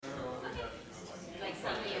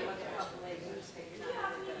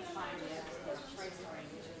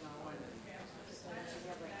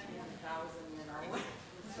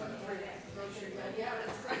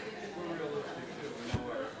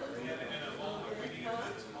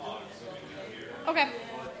Okay.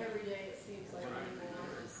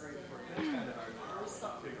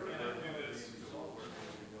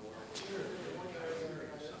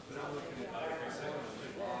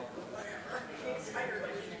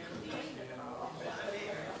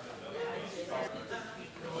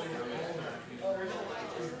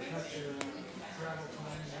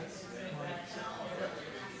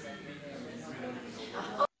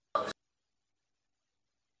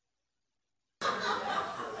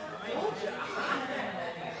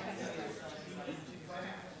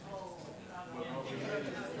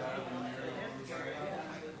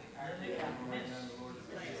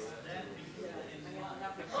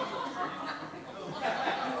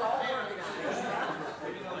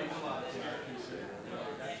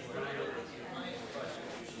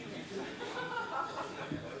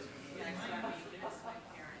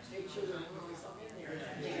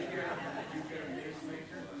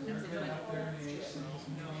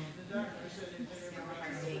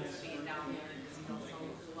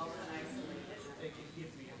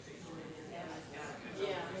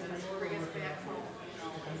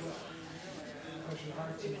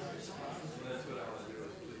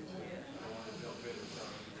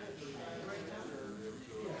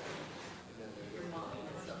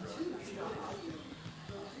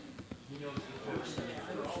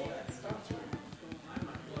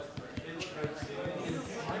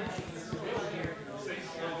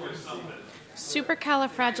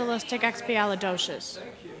 Supercalifragilisticexpialidocious.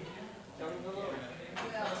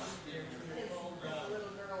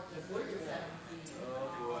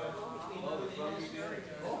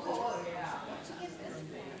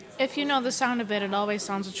 If you know the sound of it, it always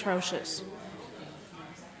sounds atrocious.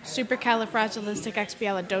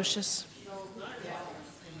 Supercalifragilisticexpialidocious.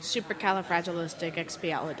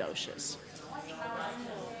 Supercalifragilisticexpialidocious.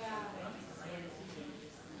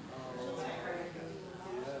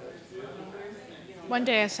 One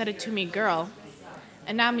day I said it to me girl,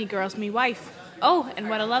 and now me girl's me wife. Oh, and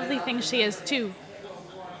what a lovely thing she is too.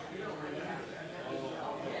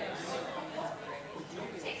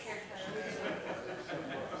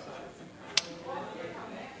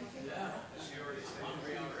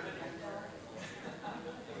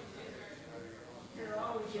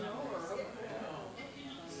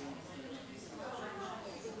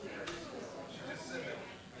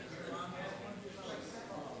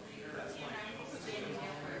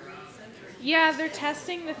 Yeah, they're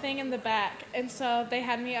testing the thing in the back, and so they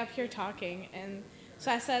had me up here talking, and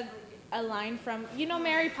so I said a line from, you know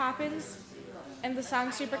Mary Poppins and the song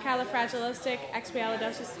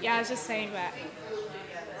Supercalifragilisticexpialidocious? Yeah, I was just saying that.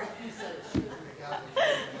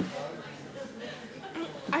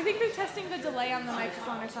 I think they're testing the delay on the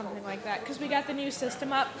microphone or something like that, because we got the new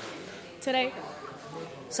system up today,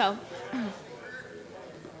 so.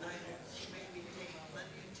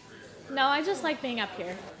 No, I just like being up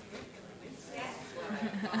here.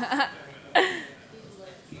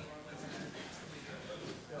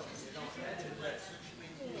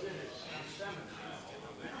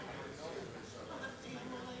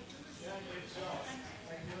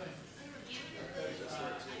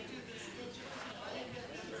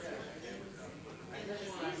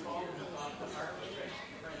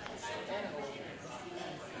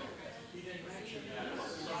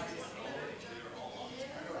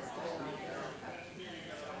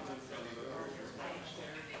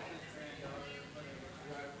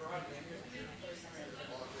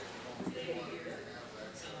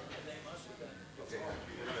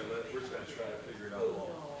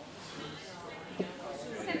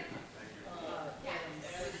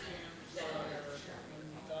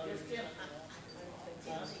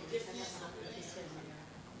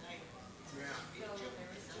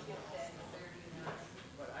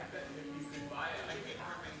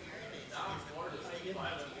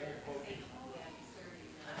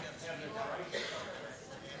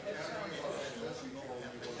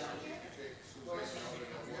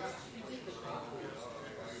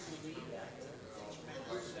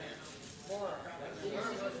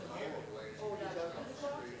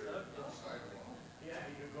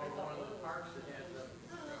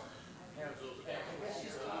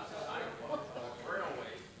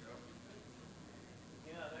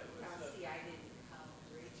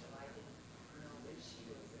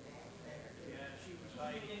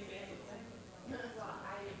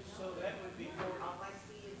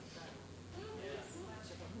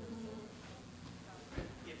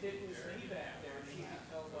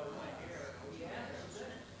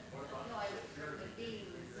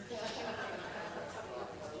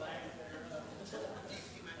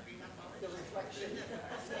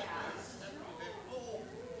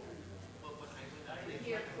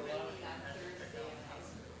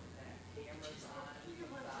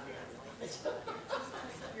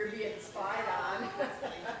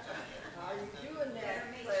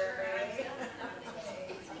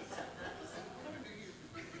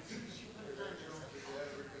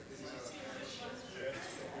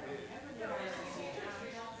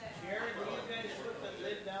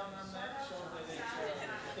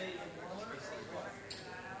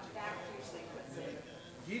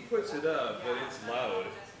 puts it up, but it's loud.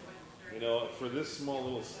 You know, for this small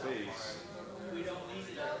little space, it's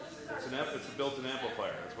a built-in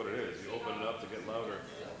amplifier. That's what it is. You open it up to get louder.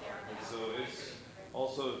 And so it's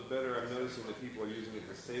also better. I'm noticing that people are using it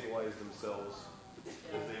to stabilize themselves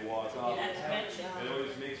as they walk off. It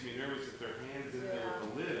always makes me nervous if their hand's in there with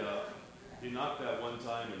the lid up. You knock that one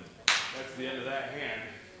time and that's the end of that hand.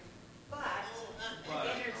 But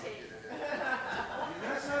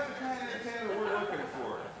that's not the kind of antenna we're looking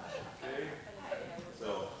for. Okay?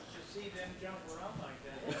 So. You see them jump around like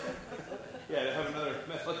that. Yeah, to have another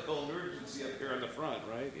medical emergency up here on the front,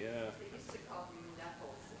 right? Yeah. They used to call you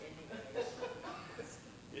Knuckles anyway.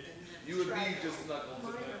 You would be just Knuckles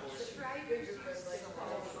and Knuckles. The Shrivers used to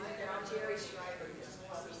call Jerry Shriver used to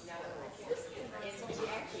call me Knuckles. And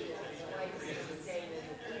Jackie was like saying,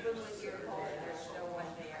 even when you're home, there's no one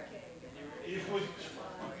there. It was,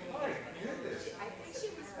 my goodness. I think she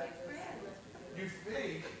was my friend. You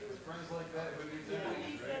think friends like that would be different,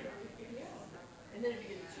 right? And then if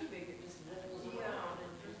you get it too big, it just rolls around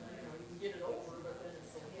and you can get it over, but then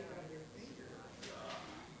it's so heavy on your finger.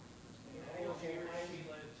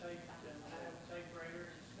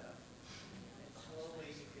 Typewriters and stuff. And slowly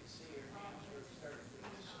you could see her hands were starting to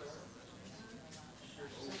distort. Her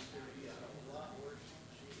sister is a lot worse than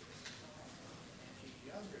she is. And she's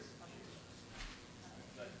younger than she is.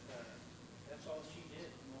 But that's all she did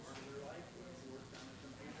most of her life was work on a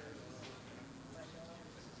computer or work on a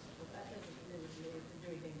Well, that doesn't really do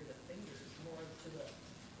anything to the fingers, more to the,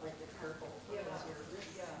 like the carpal tunnel, your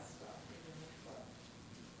wrist and stuff.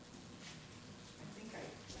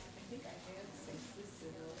 I think I had since this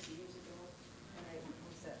years ago, and I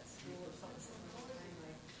was at school or something one time,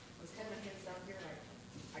 I was having my hands down here, and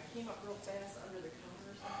I came up real fast under the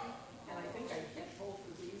counter or something, and I think I hit both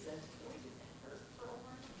of these, and boy, did that hurt.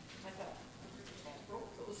 I thought, I broke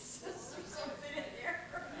those scissors or something in there.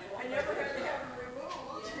 I never had to have them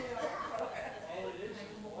removed, you know. All it is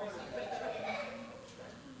water.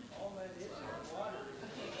 All that is water.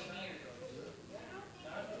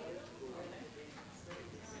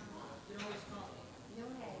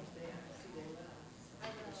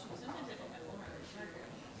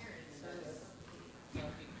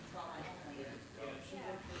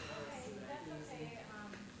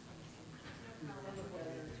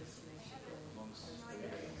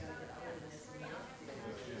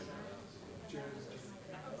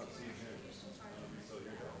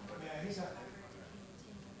 Yeah, he's out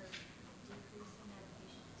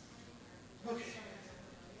there. Okay.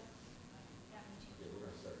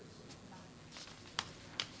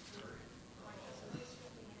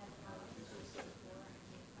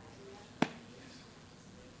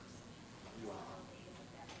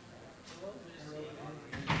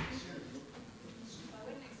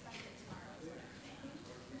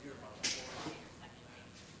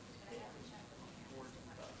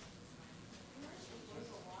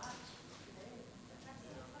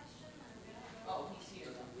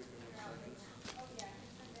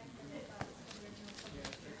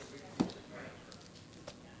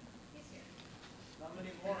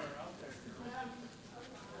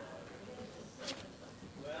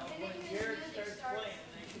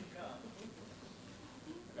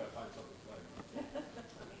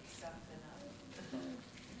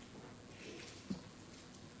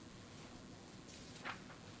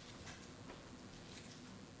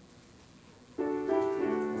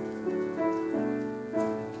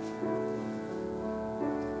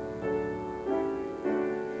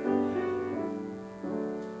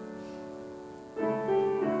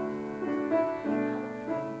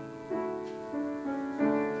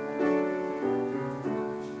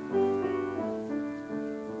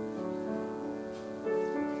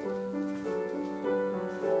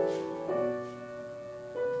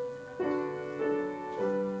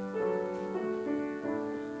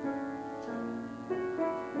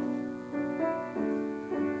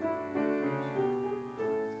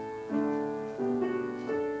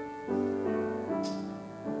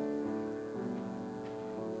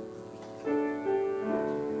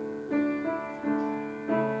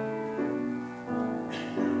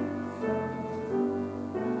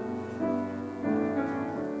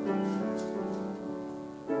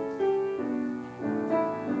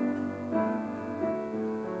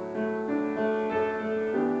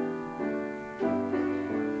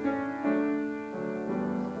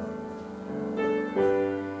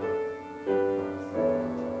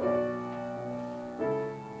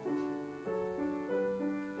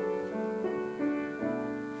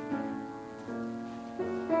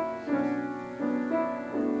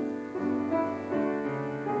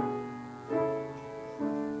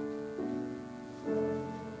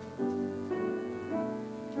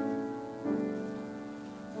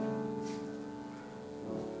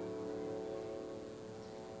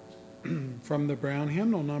 from the Brown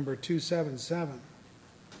Hymnal, number 277.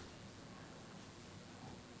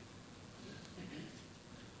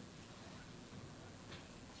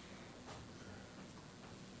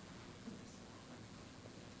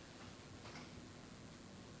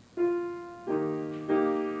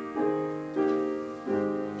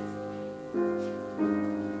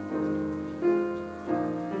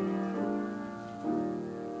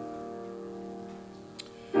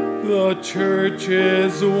 The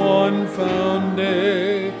church's one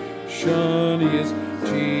foundation is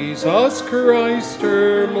Jesus Christ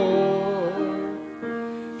her Lord.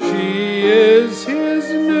 She is his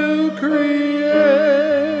new creation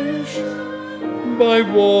by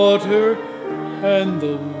water and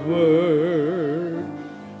the word.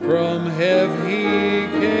 From heaven he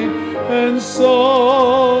came and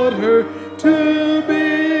sought her to be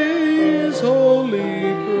his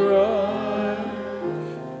holy bride.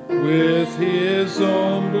 With his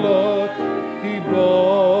own blood he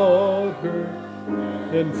bought her,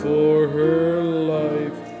 and for her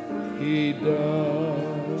life he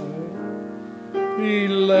died.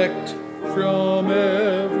 Elect from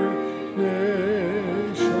every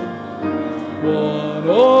nation, one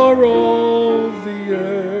or all the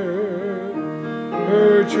earth,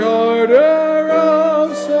 her charter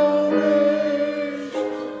of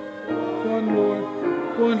salvation, one Lord,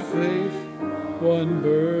 one faith, one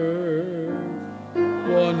birth,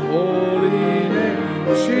 one holy name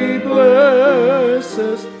she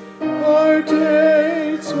blesses,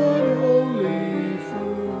 partakes one holy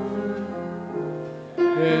food,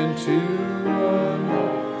 and to one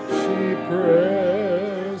she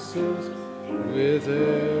presses with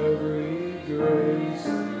every grace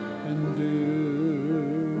and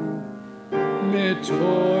due. Mid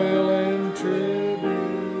toil and tribulation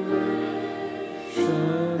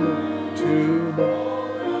to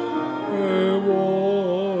her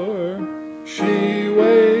warm, she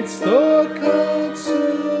waits the consummation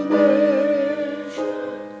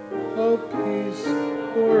of peace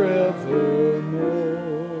forevermore,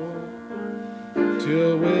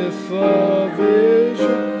 till with the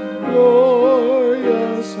vision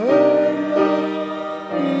glorious her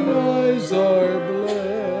loving eyes are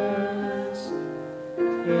blessed,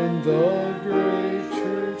 and the great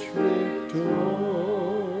church victorious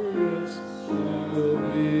will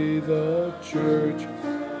be the church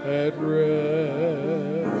at rest.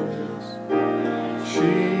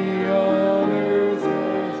 She on earth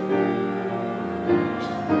hath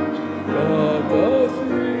reached God the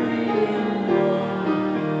three in one,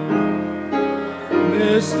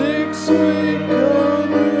 mystic sweet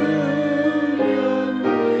communion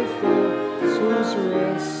with those whose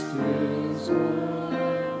rest is won.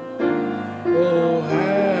 Oh,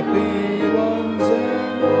 happy ones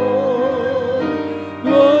and all,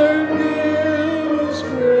 Lord, give us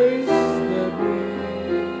grace that we,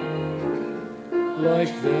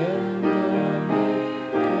 like them,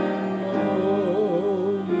 can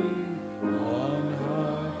lowly on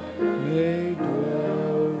high may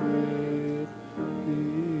dwell with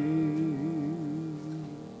thee.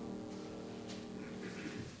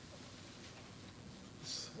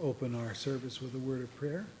 Let's open our service with a word of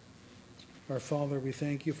prayer. Our Father, we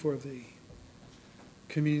thank you for the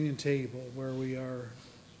communion table where we are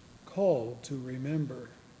called to remember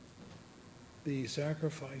the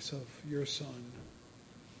sacrifice of your Son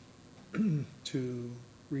to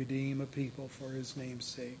redeem a people for his name's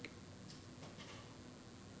sake.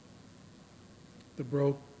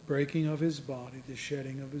 The breaking of his body, the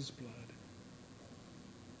shedding of his blood.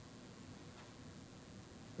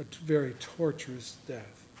 A very torturous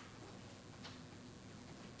death.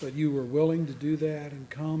 But you were willing to do that and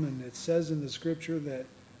come, and it says in the scripture that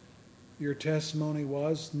your testimony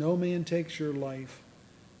was, no man takes your life,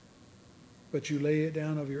 but you lay it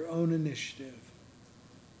down of your own initiative.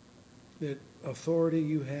 That authority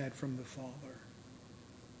you had from the Father.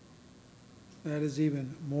 That is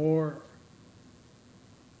even more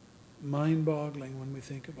mind-boggling when we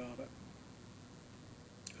think about it.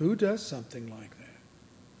 Who does something like that?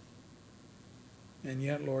 And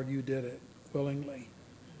yet, Lord, you did it willingly.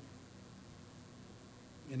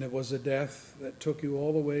 And it was a death that took you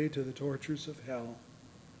all the way to the tortures of hell,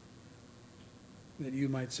 that you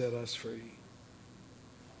might set us free.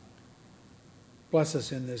 Bless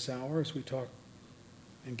us in this hour as we talk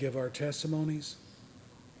and give our testimonies,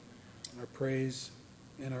 our praise,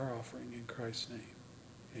 and our offering in Christ's name.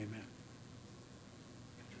 Amen.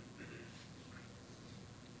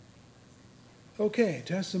 Okay,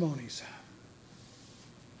 testimonies.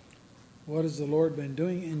 What has the Lord been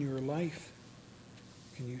doing in your life?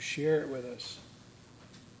 Can you share it with us?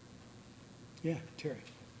 Yeah, Terry.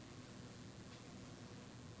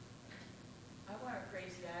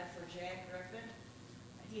 Jack Griffin.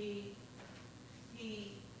 He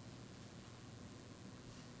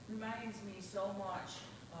reminds me so much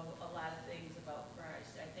of a lot of things about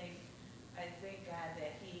Christ. I thank God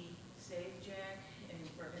that he saved Jack and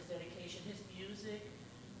for his dedication, his music,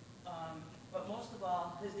 but most of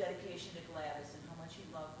all, his dedication to Gladys and how much he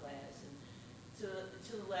loved Gladys, and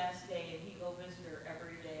to the last day, and he'd go visit her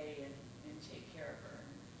every day and take care of her,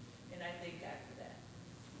 and I thank God for that.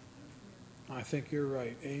 I think you're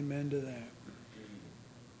right. Amen to that.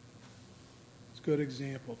 It's a good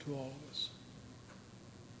example to all of us.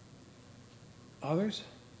 Others?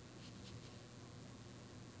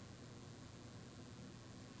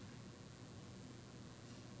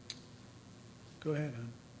 Go ahead, hon.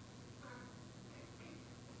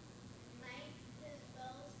 Mike, his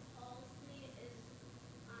Bell's palsy is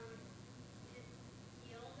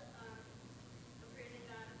healed. I'm praising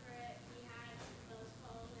God for it. He had Bell's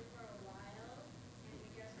palsy for a while, and we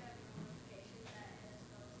just got notification that his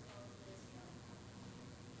Bell's palsy is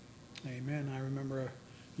healed. Amen. I remember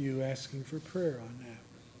you asking for prayer on that.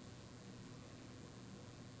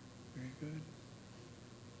 Very good.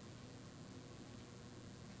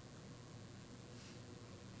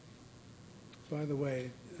 By the way,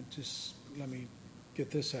 just let me get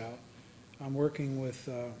this out. I'm working with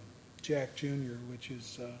Jack Jr., which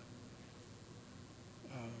is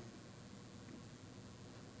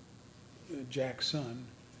Jack's son,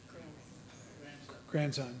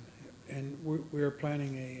 grandson, and we're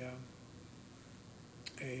planning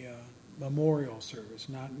a memorial service,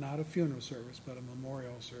 not a funeral service, but a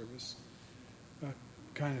memorial service, a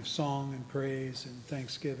kind of song and praise and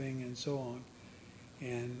thanksgiving and so on.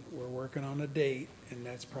 And we're working on a date, and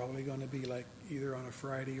that's probably going to be like either on a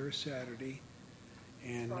Friday or a Saturday.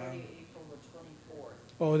 And Friday, April the 24th.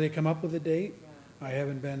 oh, they come up with a date? Yeah. I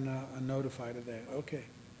haven't been notified of that. Okay,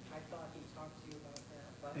 I thought he talked to you about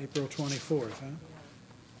that. But, April 24th, huh?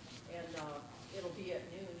 yeah. And it'll be at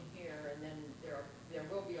noon here, and then there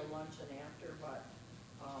will be a luncheon after, but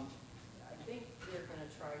I think they're going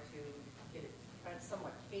to try to get it kind of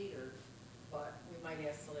somewhat catered, but we might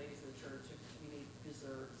ask the ladies of the church if we need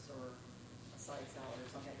desserts or a side salad or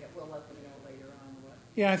something like that. We'll let them know later on what.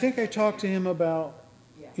 Yeah, I think I talked to him about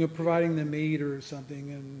Yeah. providing the meat or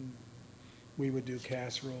something, and we would do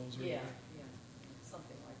casseroles or Yeah, whatever. yeah,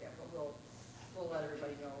 something like that, but we'll let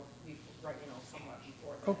everybody know, right, somewhat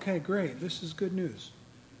before that. Okay, great. This is good news.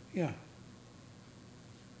 Yeah.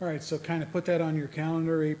 All right, so kind of put that on your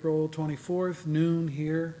calendar, April 24th, noon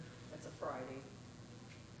here. That's a Friday.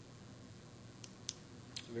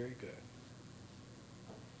 Very good.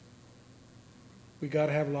 We got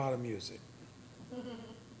to have a lot of music.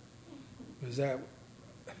 Was that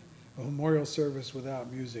a memorial service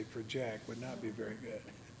without music for Jack would not be very good.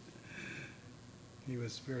 He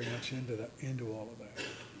was very much into all of that.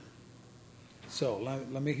 So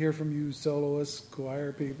let me hear from you, soloists,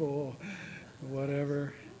 choir people,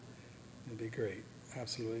 whatever. It'd be great,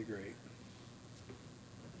 absolutely great.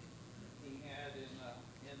 He had in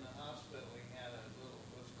the hospital, he had a little,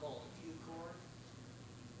 what's called a cue chord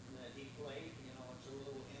that he played. You know, it's a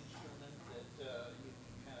little instrument that you can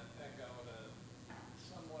kind of peck out a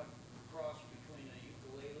somewhat cross between a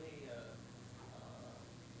ukulele.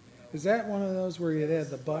 Is that one of those where you had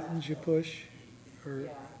the buttons you push? Or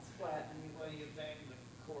Yeah, it's flat. And Well, you bang the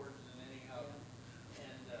chords and anyhow,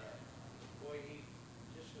 and boy,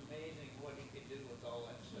 just amazing what he could do with all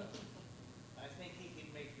that stuff. I think he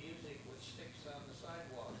could make music with sticks on the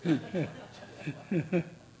sidewalk.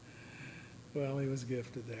 well, he was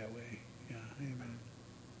gifted that way. Yeah, amen.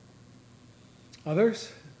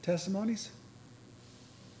 Others? Testimonies?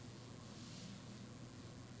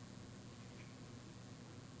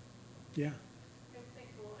 Yeah. I'm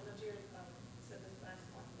thankful, I know Jared said this last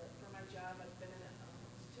month, but for my job, I've been in it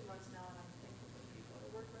 2 months now, and I'm thankful for the people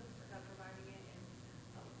I work with, for God providing it. And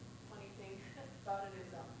funny thing about it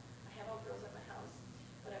is, I have all girls at my house,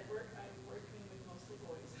 but at work, I'm working with mostly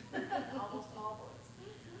boys, almost all boys.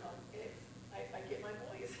 I get my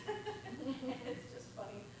boys. And it's just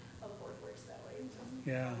funny how the Lord works that way. It's just,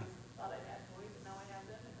 Yeah. thought I had boys, and now I have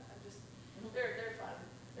them, and I'm just, they're fun.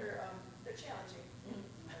 They're challenging.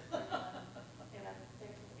 And I'm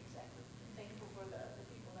thankful for the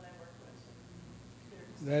people that I work with.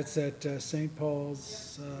 That's at St.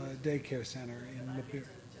 Paul's Daycare Center in I get Lapeer.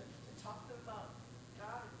 to talk to them about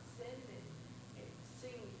God and sin and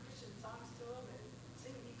sing Christian songs to them and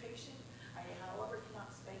sing Be Patient. However, cannot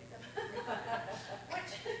spank them.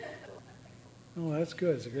 Which, Oh, that's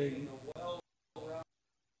good. It's a great. Being a well-rounded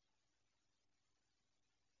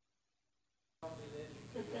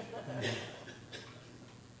education.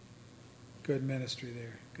 Good ministry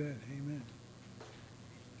there. Good. Amen.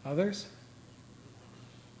 Others?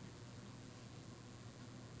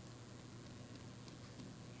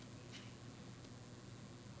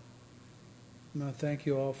 No, thank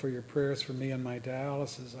you all for your prayers for me and my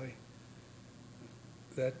dialysis.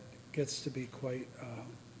 That gets to be quite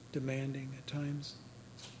demanding at times.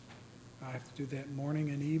 I have to do that morning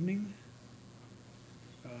and evening.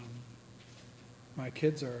 My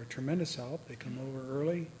kids are a tremendous help. They come over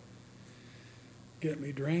early, get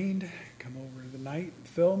me drained, come over the night and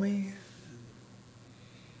fill me.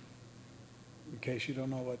 In case you don't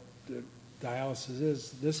know what the dialysis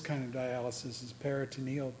is, this kind of dialysis is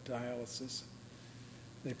peritoneal dialysis.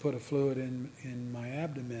 They put a fluid in my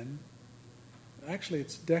abdomen. Actually,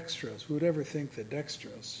 it's dextrose. Who would ever think that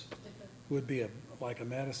dextrose would be like a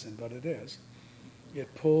medicine, but it is.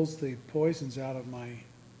 It pulls the poisons out of my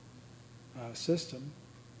system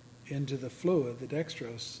into the fluid, the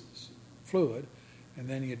dextrose fluid, and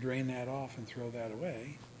then you drain that off and throw that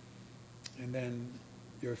away. And then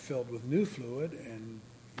you're filled with new fluid and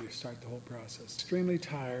you start the whole process. Extremely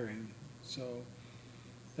tiring. So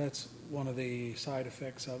that's one of the side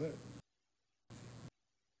effects of it.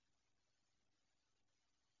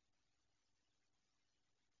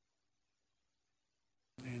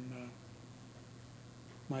 And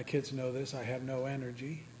my kids know this. I have no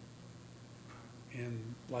energy.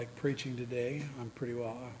 And like preaching today, I'm pretty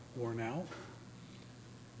well worn out.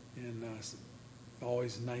 And it's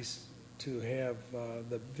always nice to have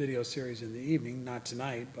the video series in the evening. Not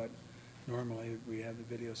tonight, but normally we have the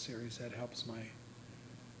video series. That helps my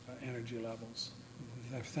energy levels.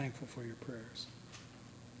 I'm thankful for your prayers.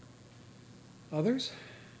 Others?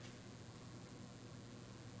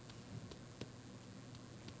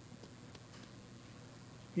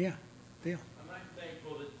 Yeah, Dale. I'm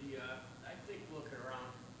thankful that I think looking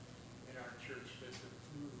around in our church that the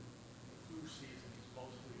flu season is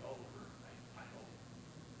mostly over. I hope,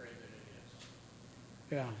 pray that it is.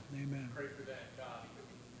 Yeah, amen. Pray for that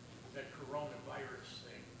coronavirus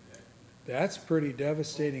thing. That's pretty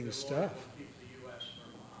devastating stuff. Will keep the U.S.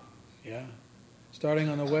 from. Yeah, starting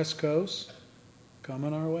on the West Coast,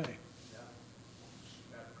 coming our way.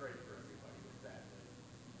 Pray for everybody with that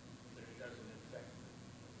it doesn't infect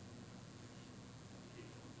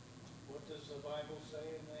people. What does the Bible say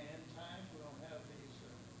in the end times? We don't have these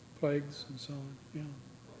Plagues and so on, yeah.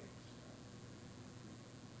 plagues.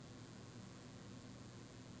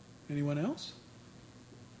 Anyone else?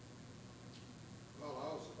 Well,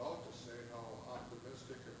 I was about to say how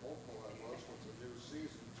optimistic and hopeful I was with the new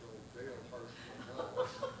season until Dale harshly no.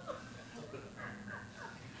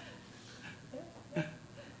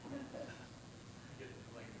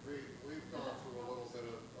 We've gone through a little bit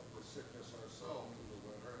of the sickness ourselves in the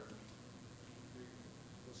winter, and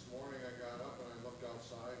this morning I got up and I looked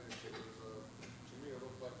outside, and it was to me it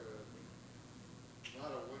looked like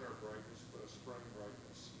not a winter brightness, but a spring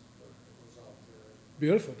brightness. But it was out there.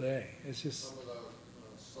 Beautiful day. It's just Some of the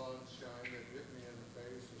sunshine that hit me in the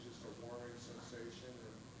face was just a warming sensation,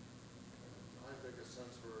 and I think a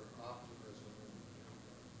sense for optimism and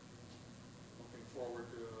looking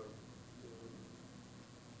forward to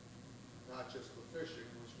not just the fishing,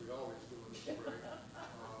 which we always do in the spring.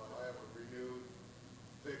 I have a renewed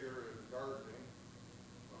vigor in gardening.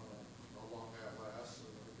 How long that lasts,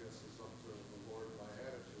 and I guess it's up to the Lord and my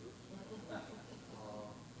attitude.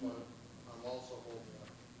 But I'm also hoping that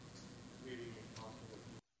meeting and talking with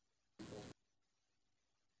people.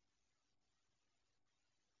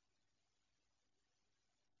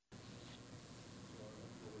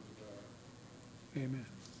 amen.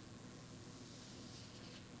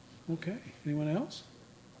 Okay, anyone else?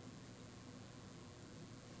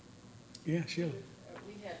 Yeah, Sheila.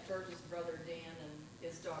 We had George's brother Dan and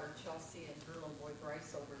his daughter Chelsea and her little boy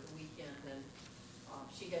Bryce over the weekend, and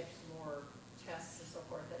she had some more tests and so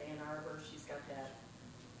forth at Ann Arbor. She's got that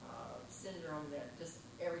syndrome that just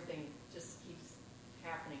everything just keeps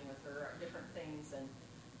happening with her, different things, and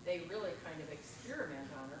they really kind of experiment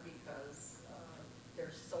on her because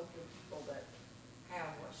there's so few people that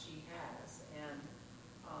have what she has, and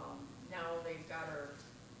now they've got her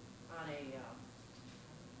on a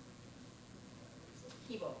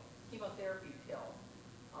chemotherapy pill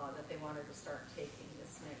that they want her to start taking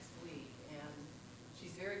this next week, and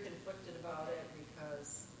she's very conflicted about it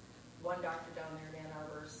because one doctor down there in Ann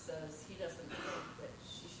Arbor says he doesn't think that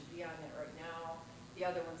she should be on it right now. The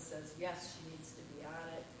other one says yes, she needs to be on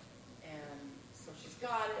it, and so she's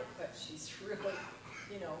got it, but she's really,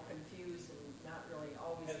 confused and not really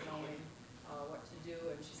always knowing what to do,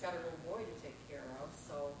 and she's got her little boy to take care of,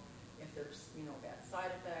 so if there's, bad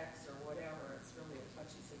side effects or whatever, it's really a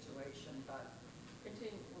touchy situation, but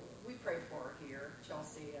we pray for her here,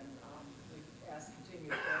 Chelsea, and we ask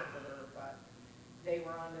continued prayer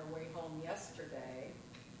were on their way home yesterday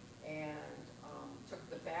and took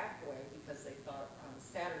the back way because they thought on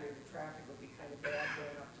Saturday the traffic would be kind of bad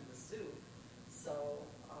going up to the zoo. So,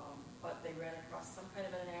 but they ran across some kind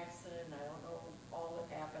of an accident. I don't know all that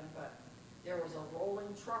happened, but there was a rolling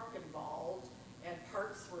truck involved and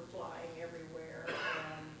parts were flying everywhere,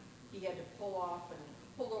 and he had to pull off and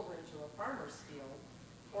pull over into a farmer's field.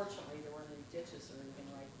 Fortunately, there weren't any ditches or anything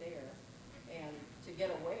right there, and to get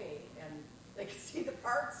away, and they could see the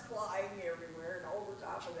parts flying everywhere and over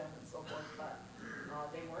top of them and so forth, but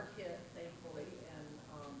they weren't hit, thankfully, and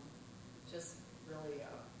just really a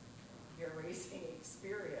hair-raising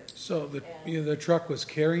experience. So the And the truck was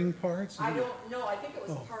carrying parts? I don't know. I think it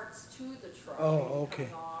was Oh. parts to the truck. Oh, maybe okay.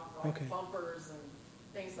 coming off, like Okay. bumpers and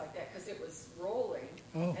things like that, because it was rolling,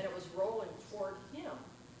 Oh. and it was rolling toward him,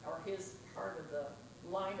 or his part of the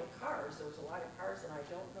line of cars. There was a line of cars, and I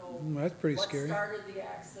don't know That's pretty what scary. started the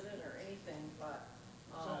accident or anything, but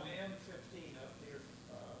It's on M15 up near,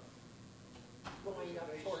 going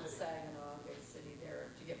up Bay towards City. Saginaw, Bay City there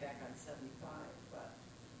to get back on 75. But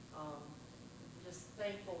just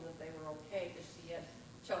thankful that they were okay, because she had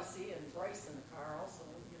Chelsea and Bryce in the car also,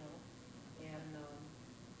 you know. And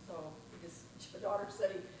so his daughter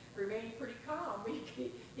said he remained pretty calm.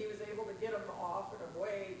 He was able to get them off and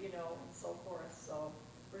away, you know, and so forth. So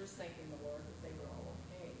we're just thanking the Lord that they were all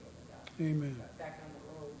okay when they Amen. got back on the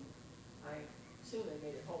road. I assume they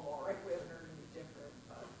made it home all right. We haven't heard any different.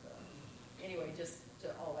 But anyway, just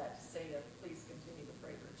to all that to say that please continue to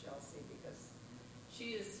pray for Chelsea, because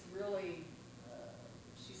she is really,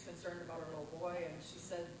 she's concerned about her little boy, and she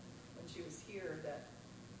said when she was here that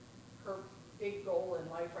her big goal in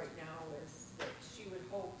life right now is that she would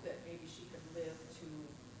hope that maybe she could live to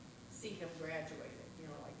see him graduated, you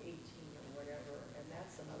know, like 18 or whatever, and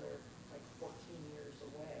that's another like 14 years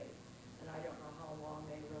away. And I don't know how long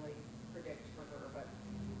they really predict for her, but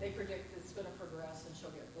they predict it's going to progress and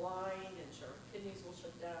she'll get blind and her kidneys will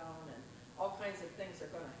shut down and all kinds of things are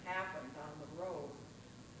going to happen down the road,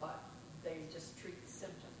 but they just treat the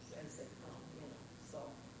symptoms as they come, you know. So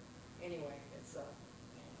anyway, it's a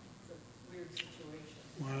weird situation.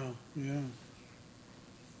 Wow, yeah.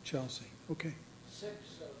 Chelsea, okay. there's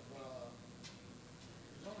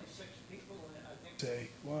only 6 people in it, I think. Say,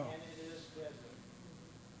 wow. And it is deadly.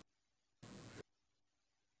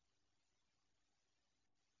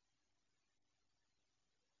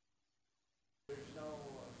 There's no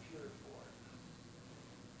cure for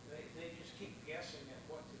it. They just keep guessing at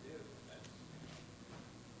what to do.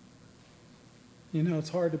 You know, it's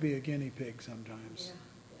hard to be a guinea pig sometimes. Yeah.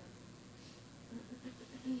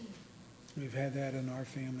 We've had that in our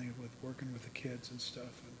family with working with the kids and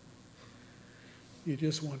stuff. And you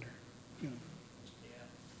just wonder, you know, Yeah.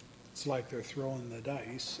 it's like they're throwing the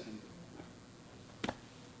dice. And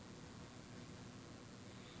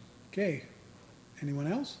okay, anyone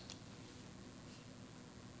else?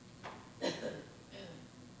 I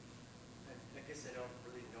guess I don't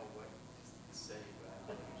really know what to say, but I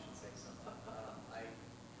think I should say something. A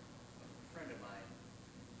friend of mine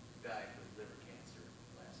died with liver cancer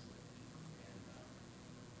last week, and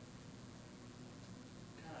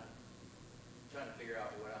kind of trying to figure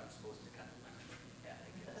out what I'm supposed to kind of learn from that,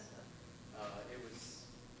 I guess. It was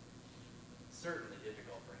certainly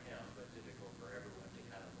difficult for him, but difficult for everyone to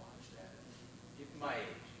kind of watch that. My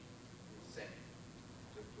age, same,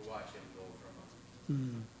 to watch him go from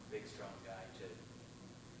a big, strong guy to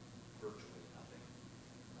virtually nothing.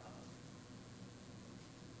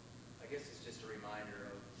 I guess it's just a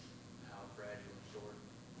reminder of how fragile and short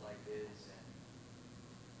life is, and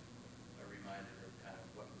a reminder of kind of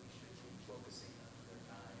what we should be focusing on with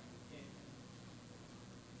our time.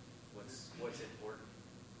 What's important.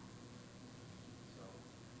 So,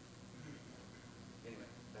 anyway,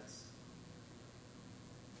 that's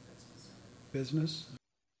my summary. Business?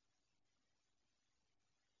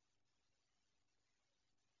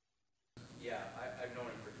 Yeah, I've known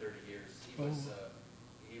him for 30 years. He Oh.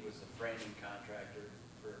 was a framing contractor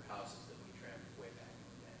for houses that we trimmed way back in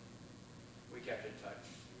the day. We kept in touch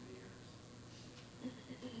through the years.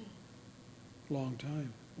 Long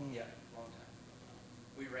time. Wow. Yeah, long time.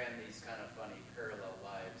 We ran these kind of funny parallel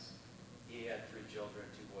lives. He had 3 children,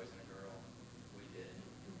 2 boys and a girl. We did.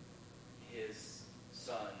 His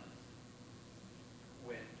son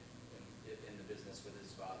went in the business with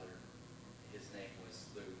his father. His name was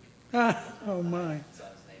Luke. Oh my. His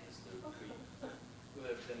son's name is Luke. We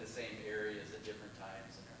lived in the same areas at different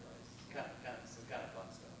times in our lives. Some kind of fun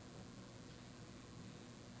stuff.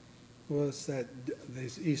 Well, it's that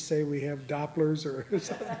you say we have Dopplers or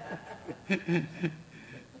something.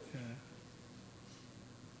 Yeah.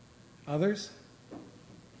 Others?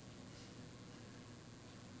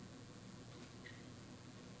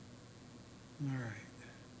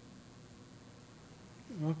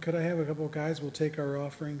 Well, could I have a couple of guys? We'll take our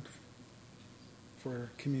offering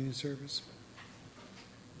for communion service.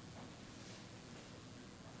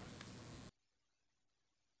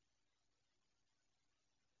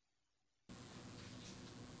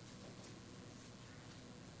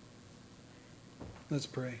 Let's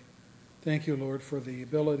pray. Thank you, Lord, for the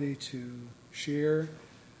ability to share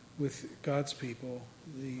with God's people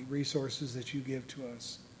the resources that you give to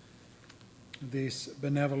us. This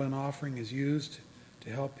benevolent offering is used to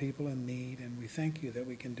help people in need, and we thank you that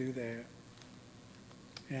we can do that.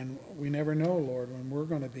 And we never know, Lord, when we're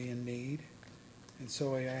going to be in need. And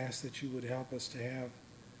so I ask that you would help us to have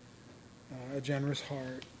a generous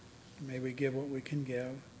heart. May we give what we can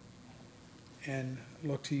give and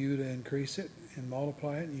look to you to increase it and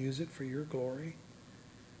multiply it and use it for your glory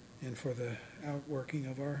and for the outworking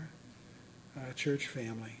of our church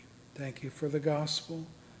family. Thank you for the gospel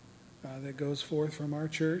that goes forth from our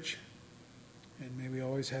church. And may we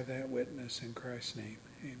always have that witness in Christ's name.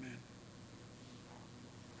 Amen.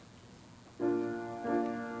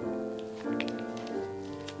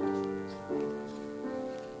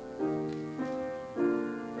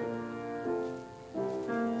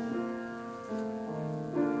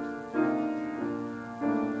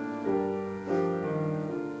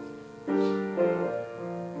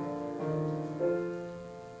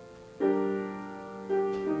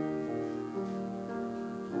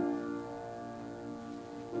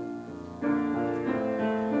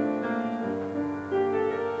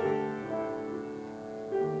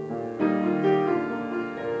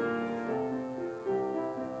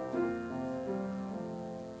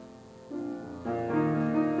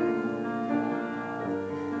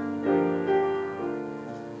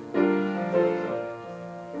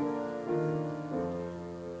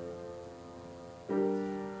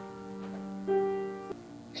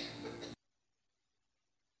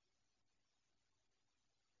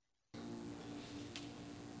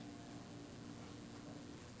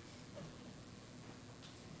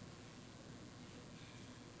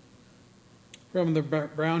 From the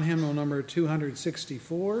Brown Hymnal number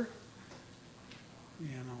 264, I'll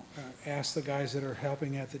ask the guys that are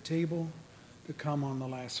helping at the table to come on the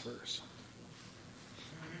last verse.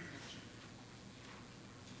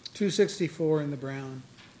 264 in the Brown.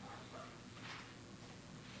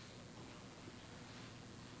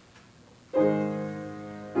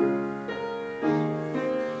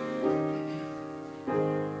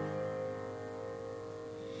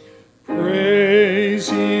 Praise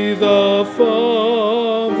ye the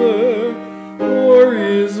Father for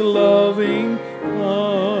his loving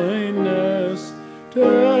kindness.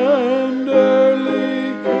 Tenderly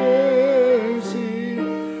cares he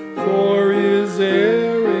for his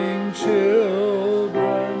erring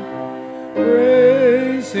children.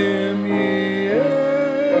 Praise him, ye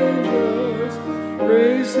angels.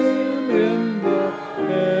 Praise him in the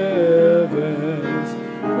heavens.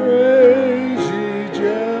 Praise ye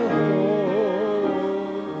Jehovah.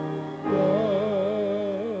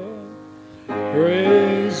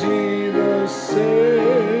 Praise ye the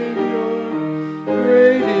Savior.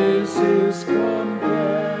 Great is his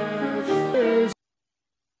compassion.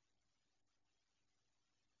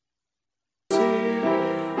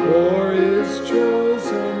 For his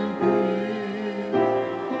chosen people,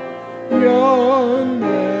 young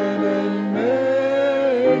men and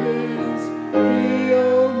maidens, ye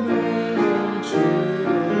old men and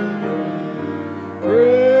children,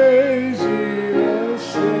 praise ye the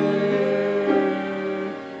Savior.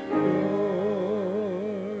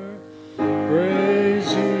 Praise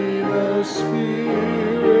ye the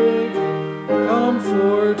Spirit,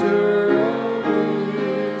 Comforter of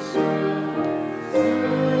Israel.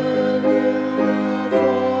 And the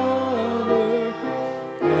Father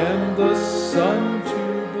and the Son to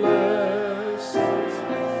bless us.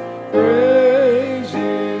 Praise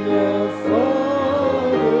ye the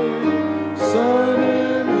Father, Son,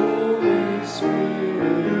 and Holy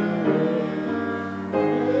Spirit.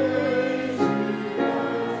 Praise ye the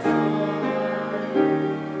Father.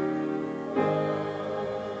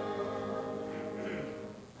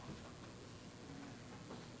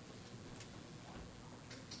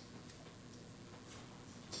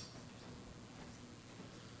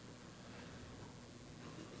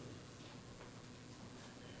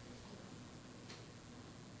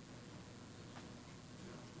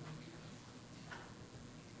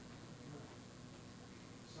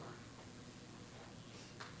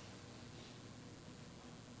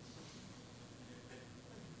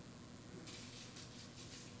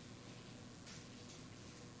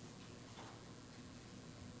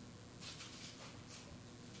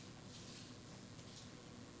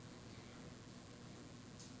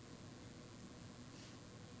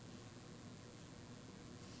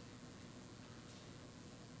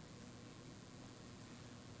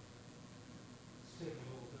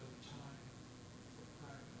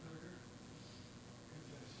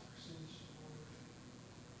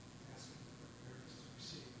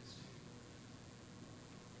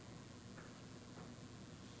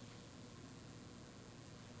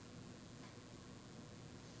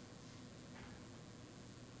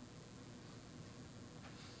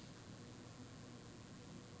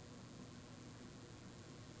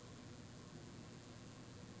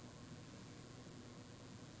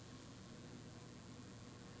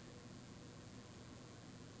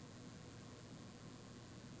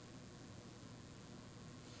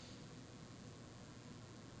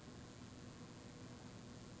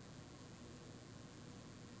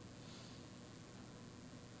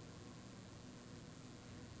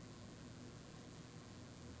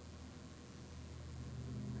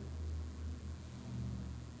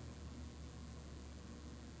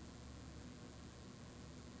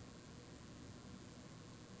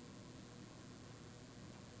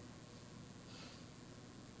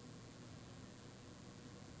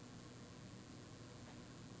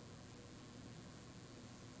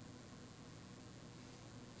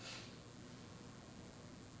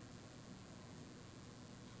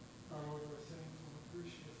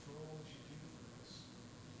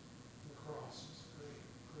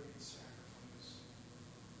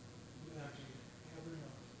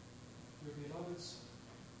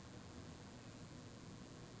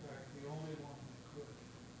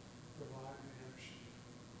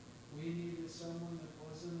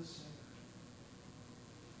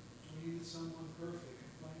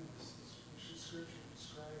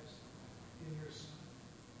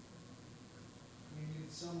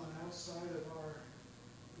 someone outside of our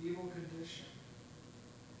evil condition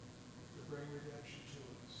to bring redemption to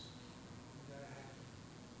us. And that happened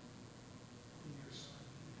in your Son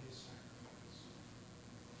and his sacrifice.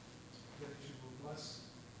 That you will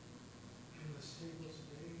bless in this table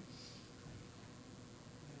today.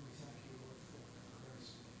 And we thank you, Lord, for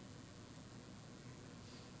Christ.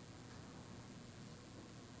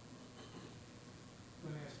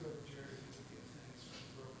 Let me ask Brother Jerry if he would give thanks for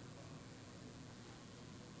the broken body.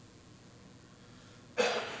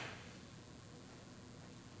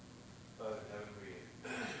 Father in heaven, we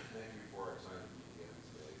thank you for our time to be together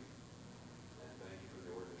today. And thank you for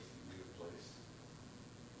the ordinance that you have placed.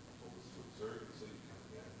 Told us to observe until you come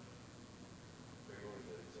again. Pray, Lord,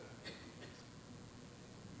 that you're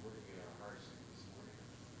working in our hearts this morning.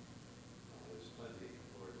 There's plenty,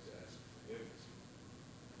 Lord, to ask for forgiveness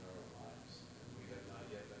in our own lives. And we have not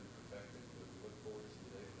yet been perfected, but we look forward to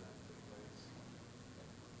the day when that will take place.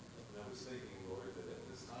 And I was thinking, Lord, that at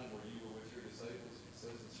this time where you were with your disciples, it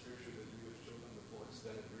says in Scripture that you have shown them the full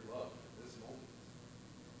extent of your love. At this moment,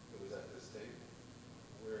 it was at this table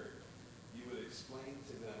where you would explain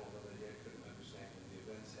to them, although they yet couldn't understand, and the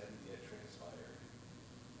events hadn't yet transpired,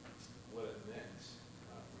 what it meant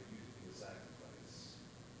for you to be a sacrifice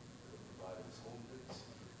that would provide atonement,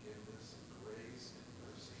 and forgiveness, and grace, and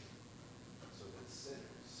mercy, so that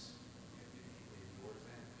sinners can be in your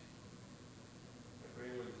family. I pray,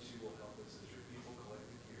 Lord, that you will help us as your people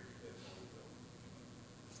collected here at Holyville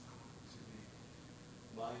to be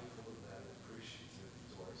mindful of that and appreciative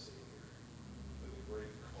to our Savior for the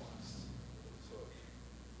great cost that it took,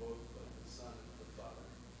 both of the Son and of the Father,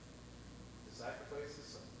 to sacrifice the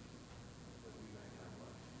Son that we may have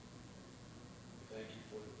life. We thank you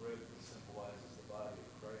for the bread that symbolizes the body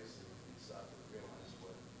of Christ, and we stop and realize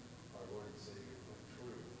what our Lord and Savior went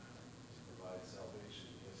through to provide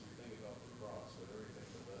salvation. As we think about the cross, with everything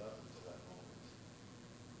that led up until that moment,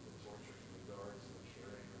 the torture from the guards and the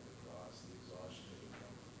carrying of the cross, the exhaustion that would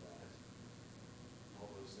come from that, all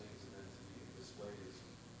those things, and then to be displayed as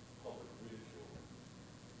public ridicule of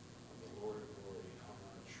the Lord of glory hung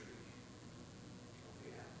on a tree on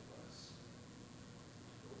behalf of us.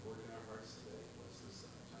 Lord, work in our hearts today. Bless this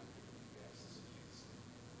time here. We ask this in Jesus' name.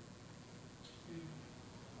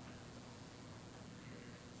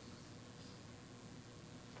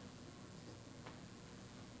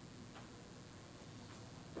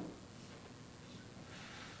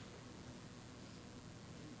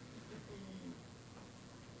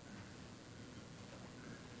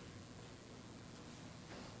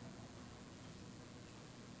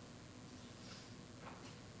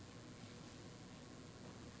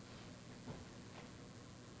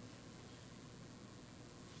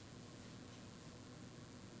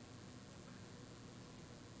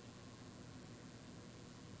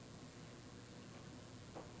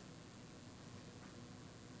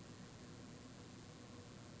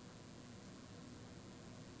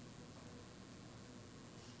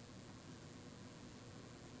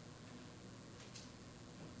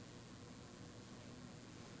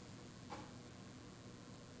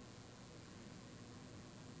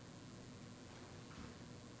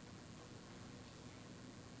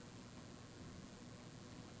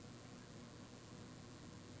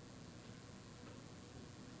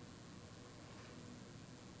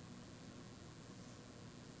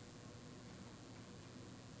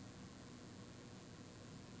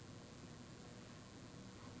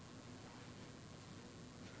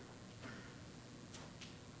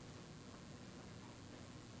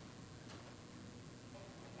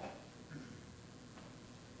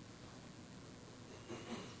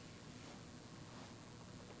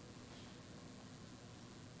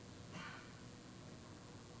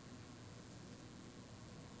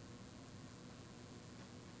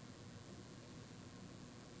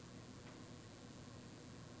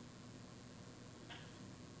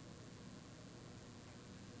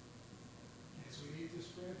 As we eat this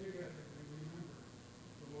bread together, we remember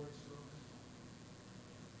the Lord's broken body.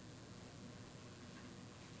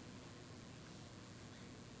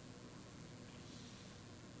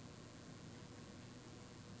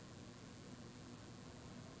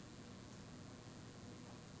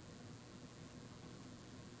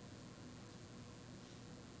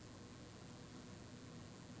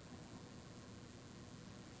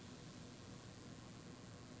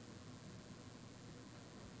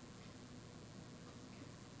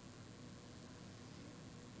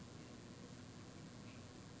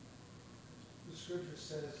 The scripture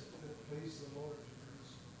says that it pleased the Lord to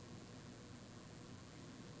Jerusalem.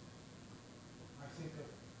 I think of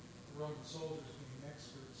the Roman soldiers being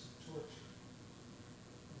experts in torture.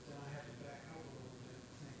 But then I have to back up a little bit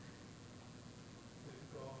and think that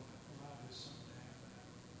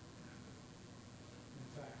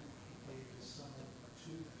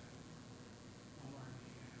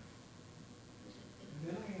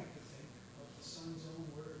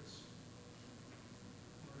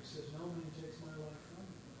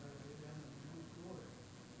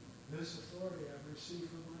authority I've received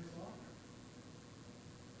from my Father.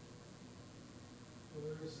 For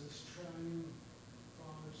there is this triune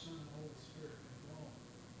Father, Son, and Holy Spirit involved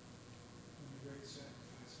in the great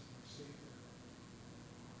sacrifice of our Savior.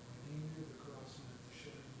 When he knew the cross meant the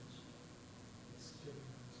shedding of his giving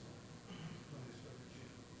of his life, when his brother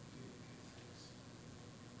Jacob gave thanks.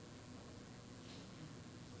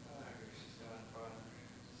 Gracious God, Father,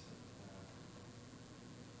 just,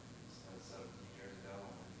 17 years ago, I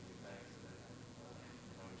want to give you thanks that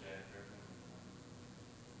Jack Griffin,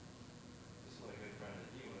 just what a good friend that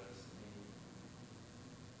he was. And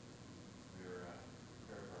we were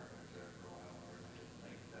prayer partners there for a while, Lord. And I just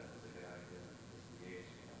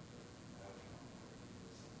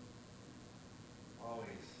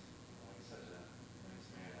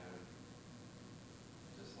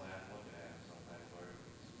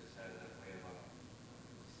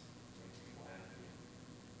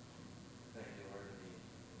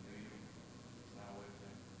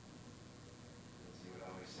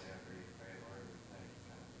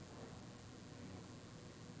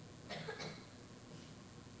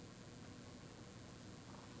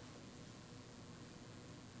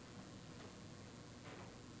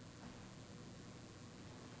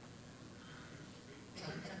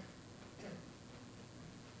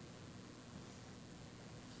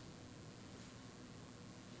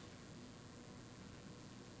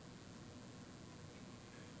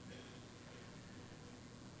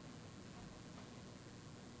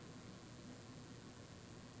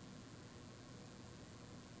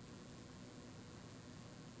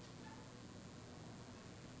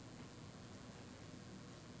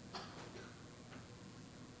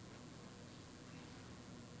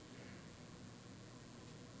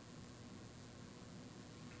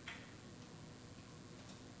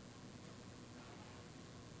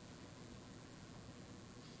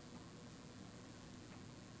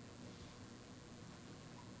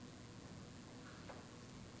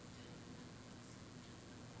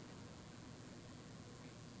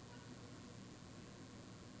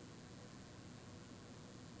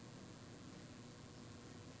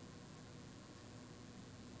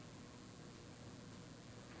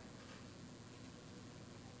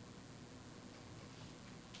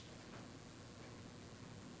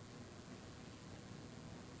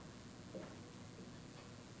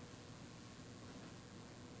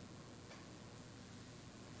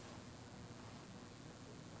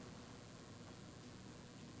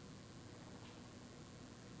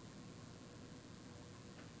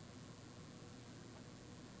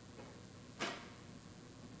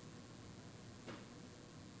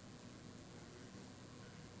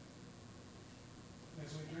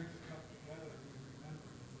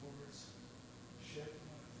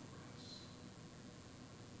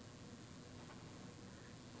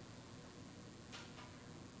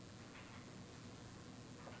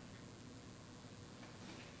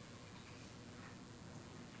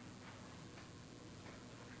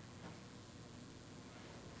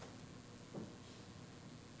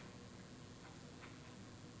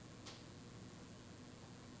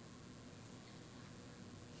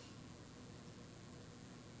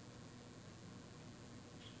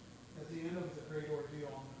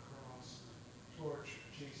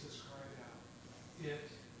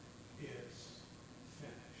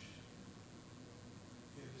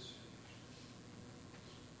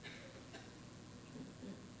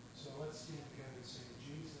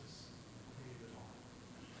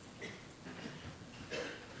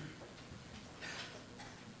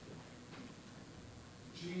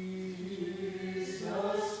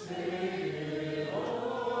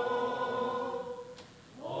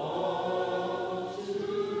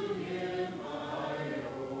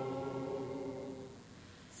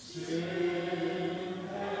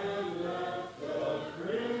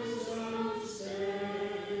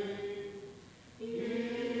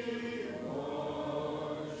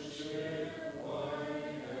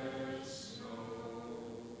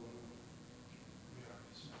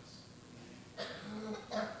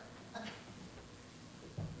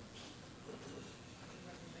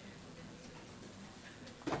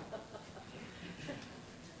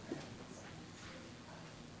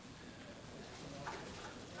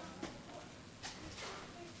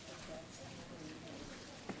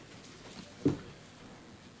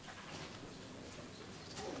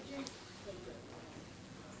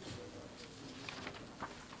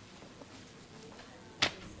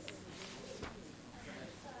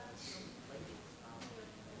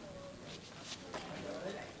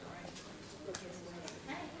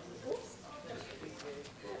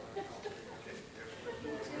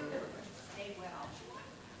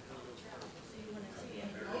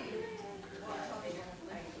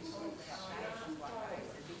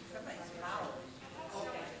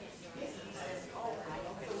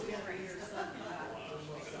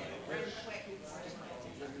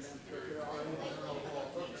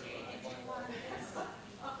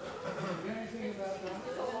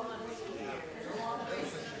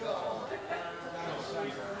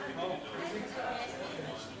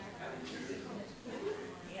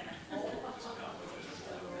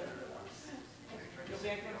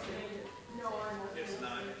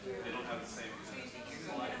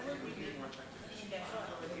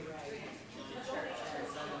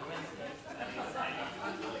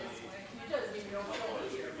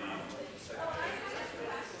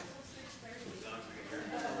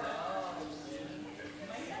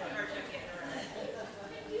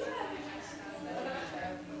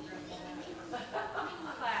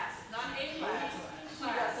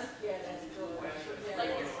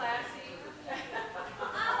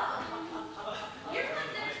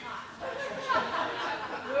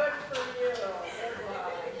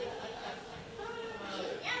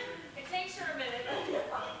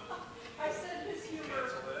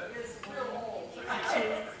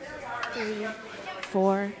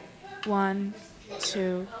 4, 1,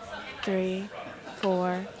 2, 3,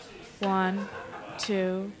 4, 1,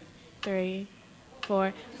 2, 3,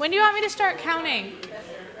 4. When do you want me to start counting?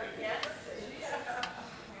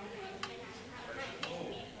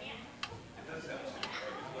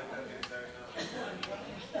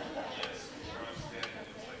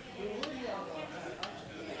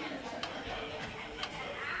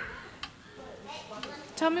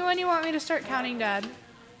 Tell me when you want me to start counting, Dad.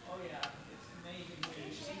 Oh, yeah, it's amazing when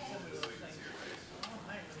you see some of those things. Oh,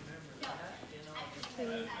 I remember that, you know.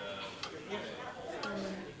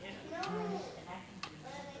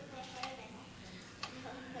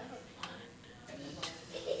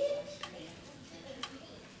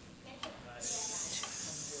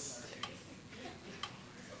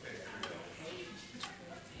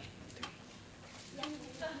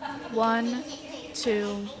 One,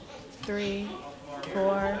 2, 3,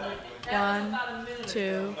 4. 1,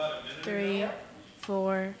 2, 3,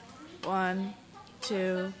 4. 1,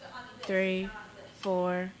 2, 3,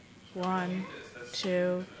 4. 1,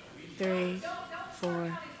 2, 3,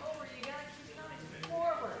 4.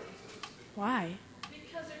 Why?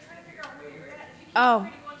 Because they're trying to figure out where you're at. If you keep Oh.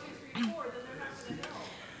 writing 1, 2, 3, 4, then they're not going to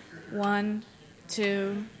know. 1,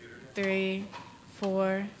 2, 3,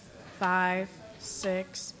 4, 5,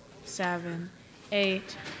 6, 7,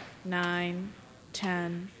 8, 9,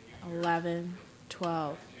 10, 11,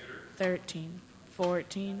 12, 13,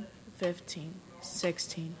 14, 15,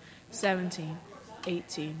 16, 17,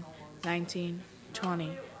 18, 19,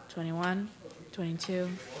 20, 21, 22,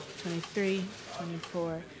 23,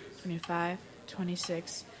 24, 25,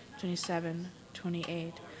 26, 27,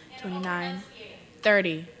 28, 29,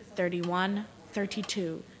 30, 31,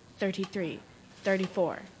 32, 33,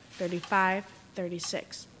 34, 35,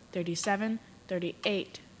 36, 37,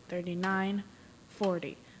 38, 39,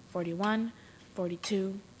 40, 41,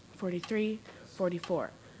 42, 43,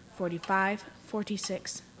 44, 45,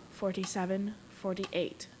 46, 47,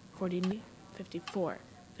 48, 49, 54,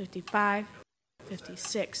 55,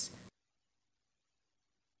 56,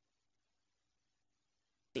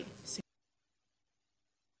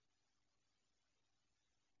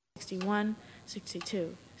 61,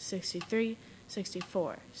 62, 63,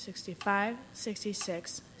 64, 65,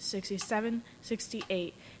 66, 67,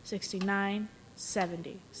 68, 69,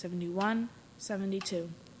 70, 71, 72,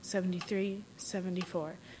 73,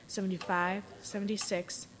 74, 75,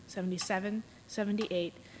 76, 77,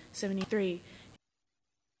 78, 73,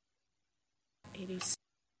 86,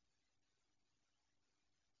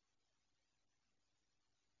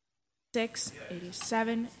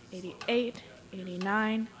 87, 88,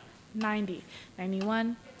 89, 90,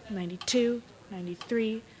 91, 92,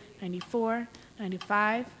 93, 94,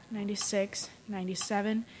 95, 96,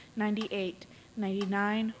 97, 98,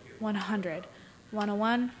 99, 100,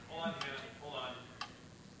 101. Hold on, hold on.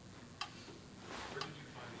 Where did you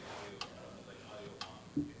find the audio on?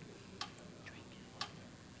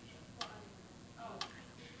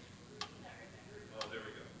 Oh, there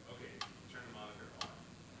we go. Okay, turn the monitor on.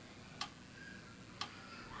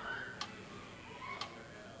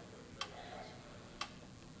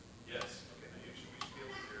 Yes, okay, now we should be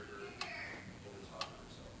able to hear her over top of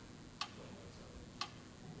herself.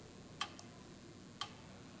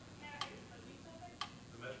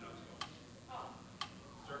 The metronome's going.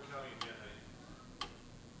 Start counting again, honey.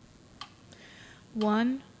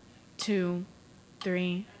 1, 2,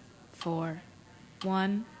 3, 4.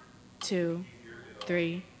 1, 2,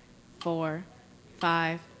 3, 4,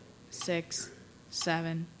 5, 6,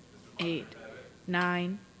 7, 8,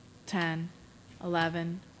 9, 10,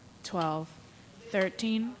 11, 12,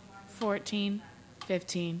 13, 14,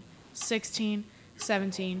 15, 16,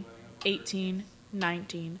 17, 18,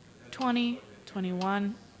 19, 20,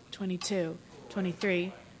 21, 22,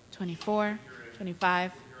 23, 24,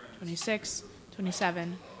 25, 26,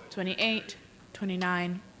 27, 28,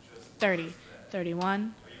 29, 30,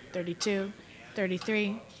 31, 32,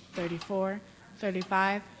 33, 34,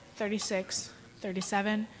 35, 36,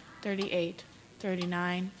 37, 38,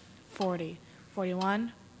 39, 40,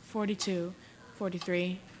 41, 42,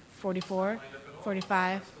 43, 44,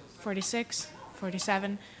 45, 46,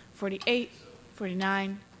 47, 48,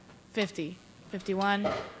 49, 50, 51,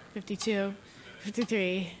 52,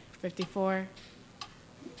 53, 54,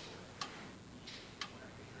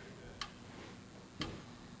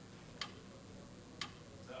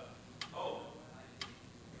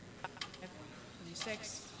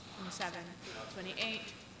 26, 27, 28,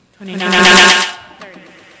 29, 30.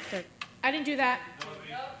 I didn't do that.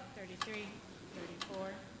 33,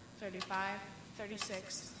 34, 35,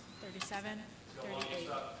 36, 37, 38,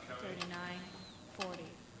 39, 40,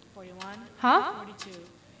 41, 42,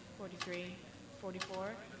 43,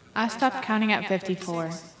 44. I stopped counting at 54.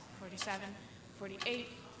 47, 48,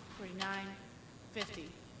 49, 50,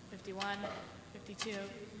 51, 52,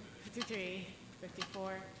 53,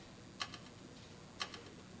 54.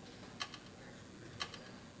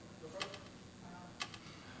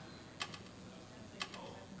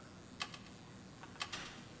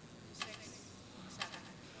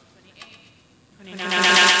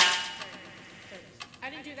 I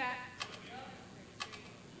didn't do that. 33,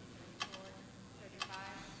 34, 35,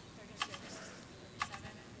 36, 37,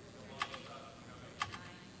 38, 39,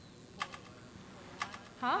 40, 41.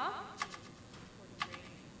 Huh? 43,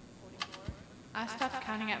 44. I stopped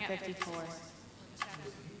counting at 54. 47,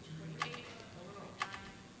 48, 49,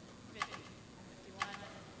 50, 51,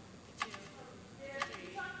 52, 53,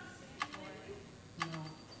 54.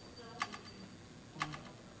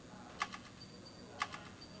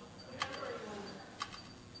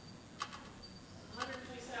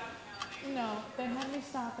 No, they had me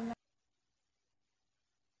stop and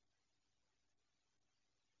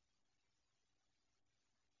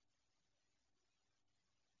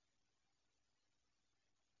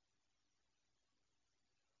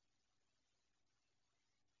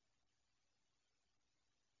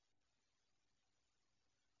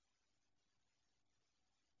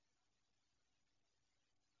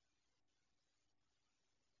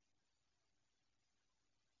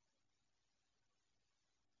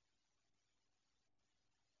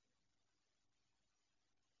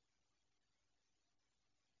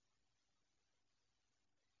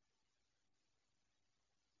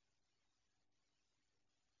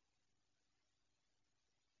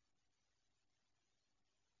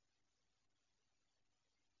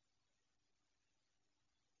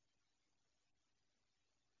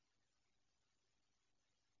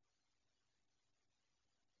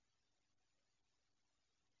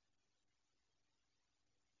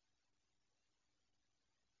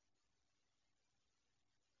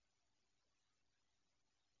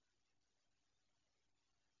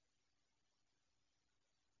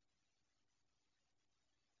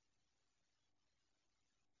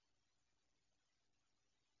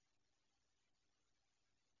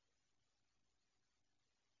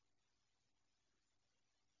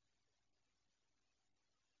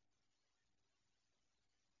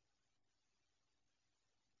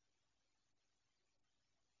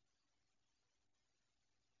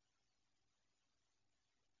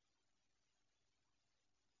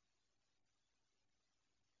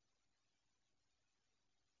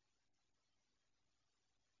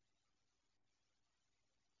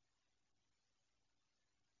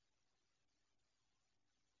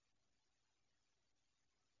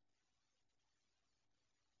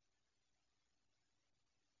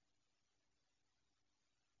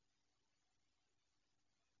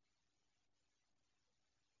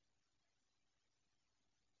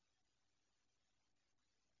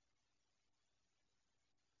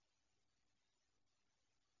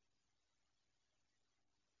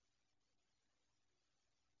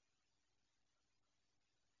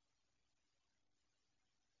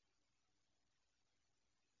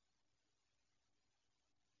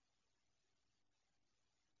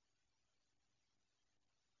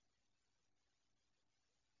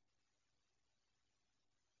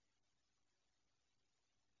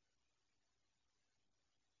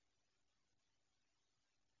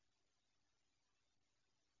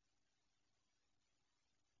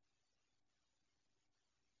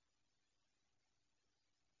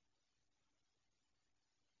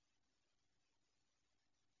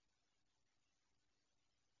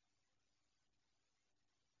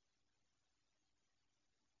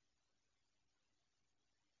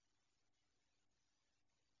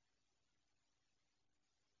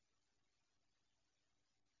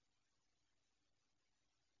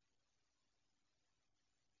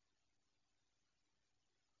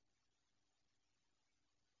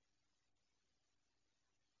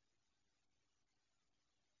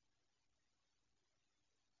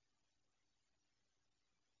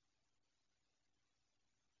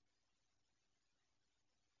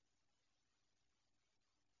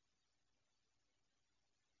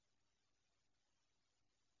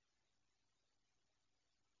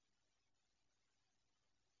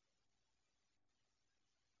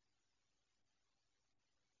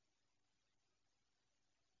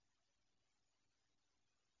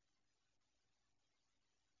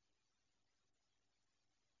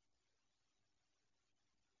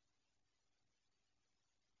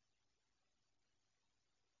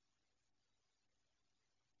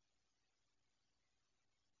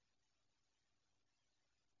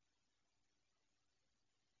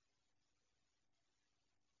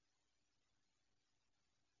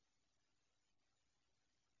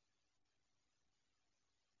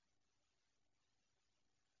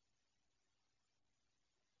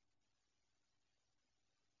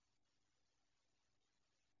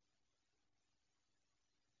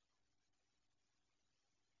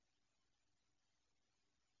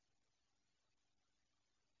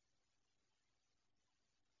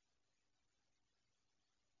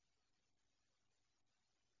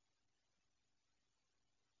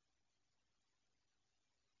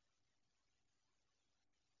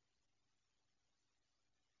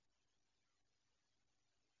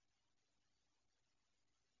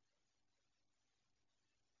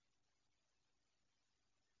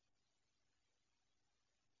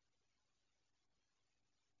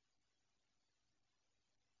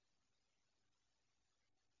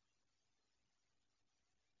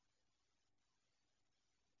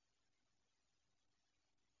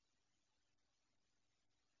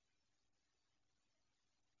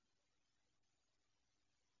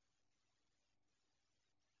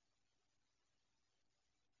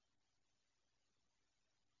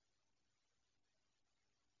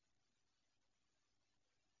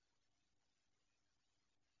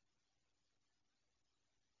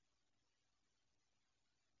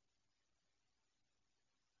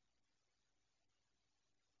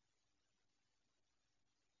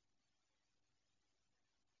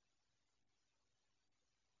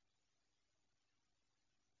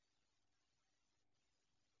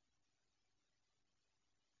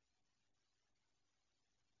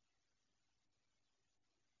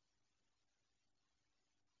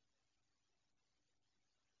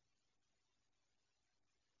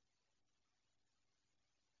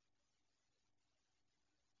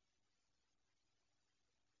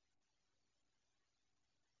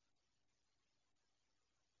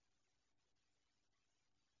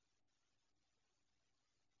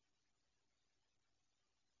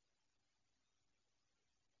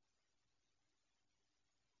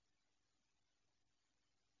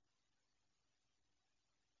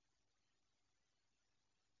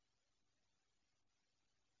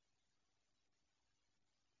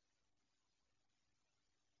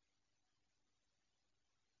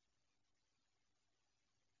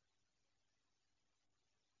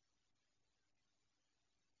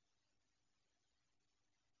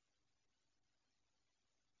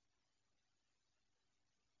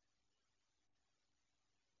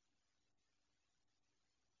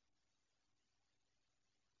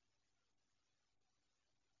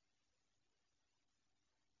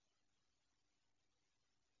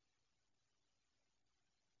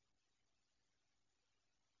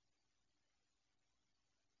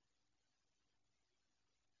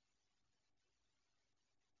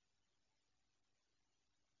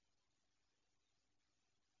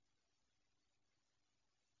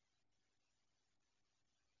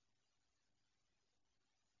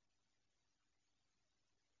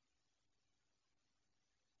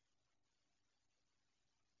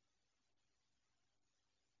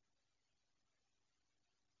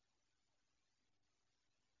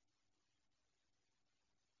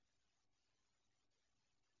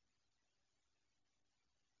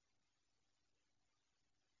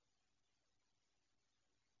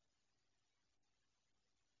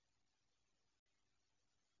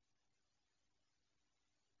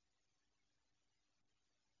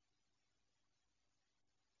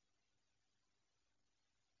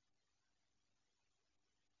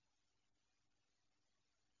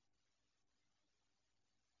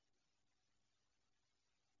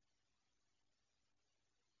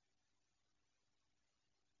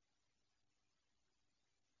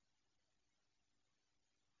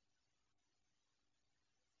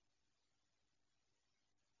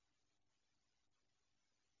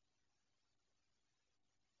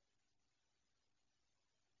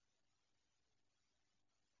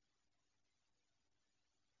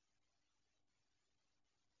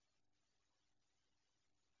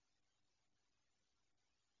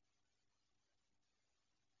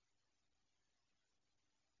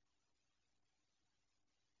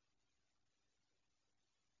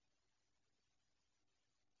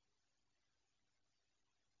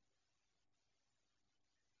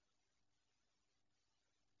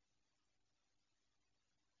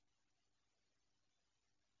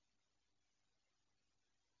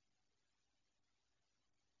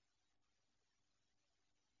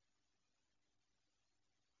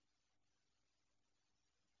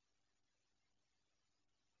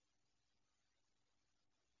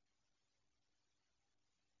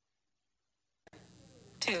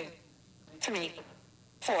 2, 3,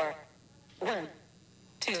 4, 1,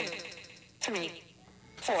 2, 3,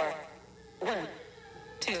 4, 1,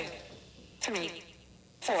 2, 3,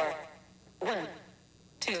 4, 1,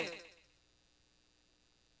 2,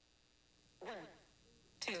 1,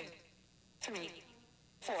 2, 3,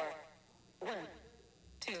 4, 1,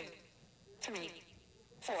 2, 3,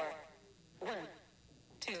 4, 1,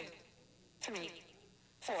 2, 3,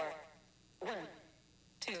 4, 1,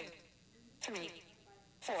 2, 3,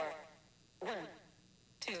 4, 1,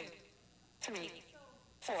 2, 3,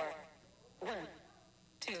 4, 1,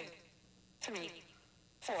 2, 3,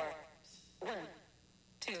 4, 1,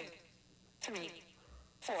 2, 3,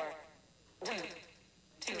 4, 1, 2,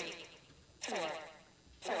 3, 4,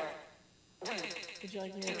 1, Would you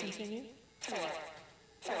like me to continue? 4,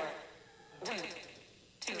 4, 1,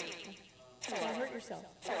 2, 4, Don't hurt yourself.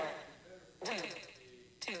 4, 1,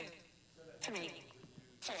 2, 3,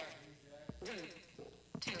 4, 1,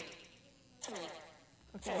 2, 3,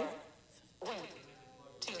 Okay. 1,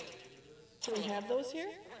 2, So we have those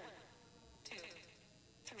here? 2,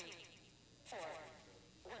 3, 4,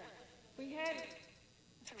 1, We had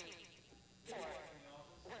 3, 4,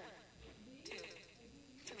 1, 2,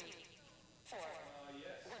 3, 4,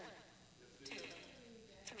 1, 2,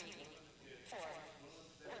 3, 4,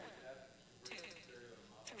 1, 2,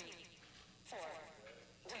 3, 4,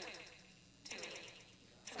 1, 2,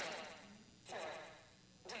 3, 4,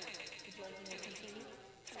 1, Would you like me to continue?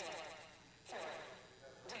 4, 4,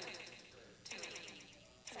 1, 2,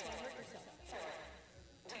 4, Don't hurt yourself. 4,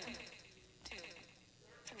 1, 2,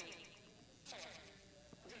 3, 4,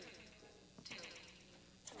 1, 2, 3,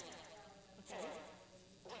 Okay.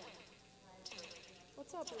 1, 2,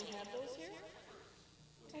 What's up? We have those here?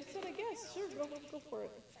 I said, I guess. Sure, go for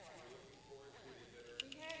it.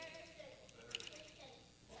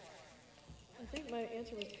 I think my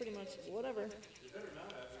answer was pretty much whatever.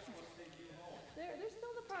 There's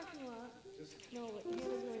still the parking lot. No, but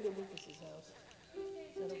Hannah's going to Lucas's house. Is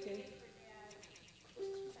that okay? All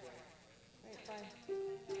right, bye.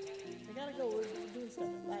 I gotta go. We're doing stuff.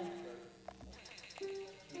 Bye.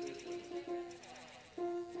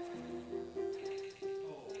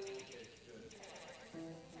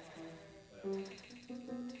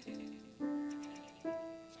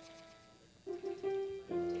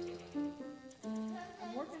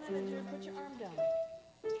 I'm working on it, Jared. Put your arm down.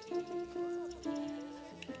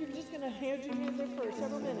 You're just gonna hold your hand there for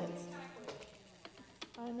several minutes.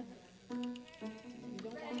 I know. You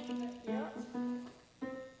don't want to. Yeah.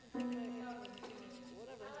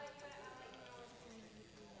 Whatever.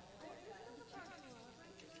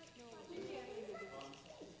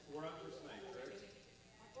 We're on for tonight, correct?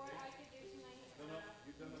 Or I could do tonight. No,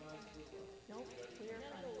 you've done the last two. Nope. We're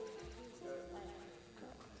fine.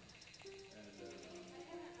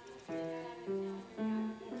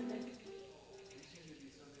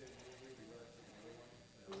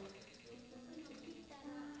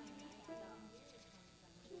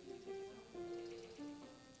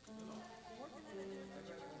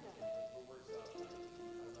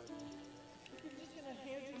 You're just gonna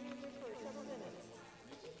hold your hand there for several minutes.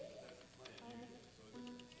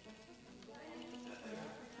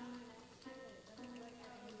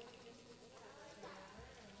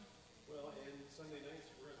 Well, and Sunday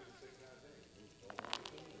nights, we're gonna do the same kind of thing.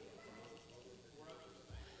 We're up for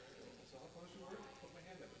tonight, right? So how close you were? Put my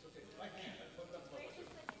hand up, it's okay. My hand, I put it up above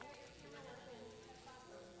myself.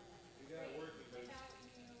 You gotta work because.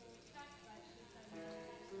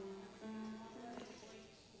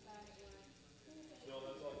 No,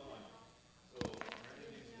 that's all gone. So,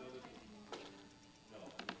 Brandon needs to know that. No,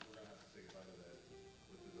 we're gonna have to say goodbye to that,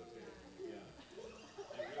 which is okay. Yeah. It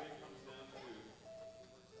really comes down to,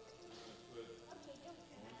 we're gonna put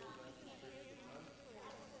Owensville Baptist Church at the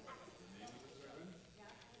front, the name of the sermon,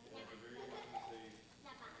 and at the very end, say,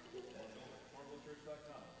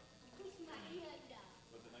 Cornwallchurch.com.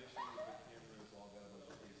 But the nice thing is the camera has all got a bunch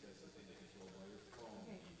of presets that they can control by your phone.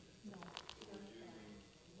 No. So we're using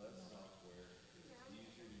less software, it's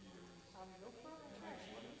easier to use. No problem. And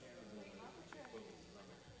there's one camera that focuses on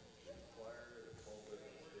the choir, the pulpit,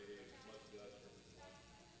 the stage, much less for the one.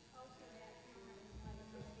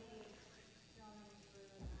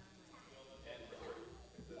 And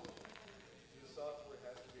the software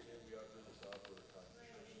has to be there, we are doing the software conference.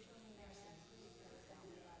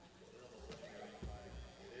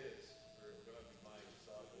 It is, we're gonna be buying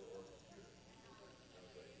software or computer. I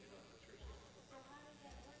was like, you know, the church.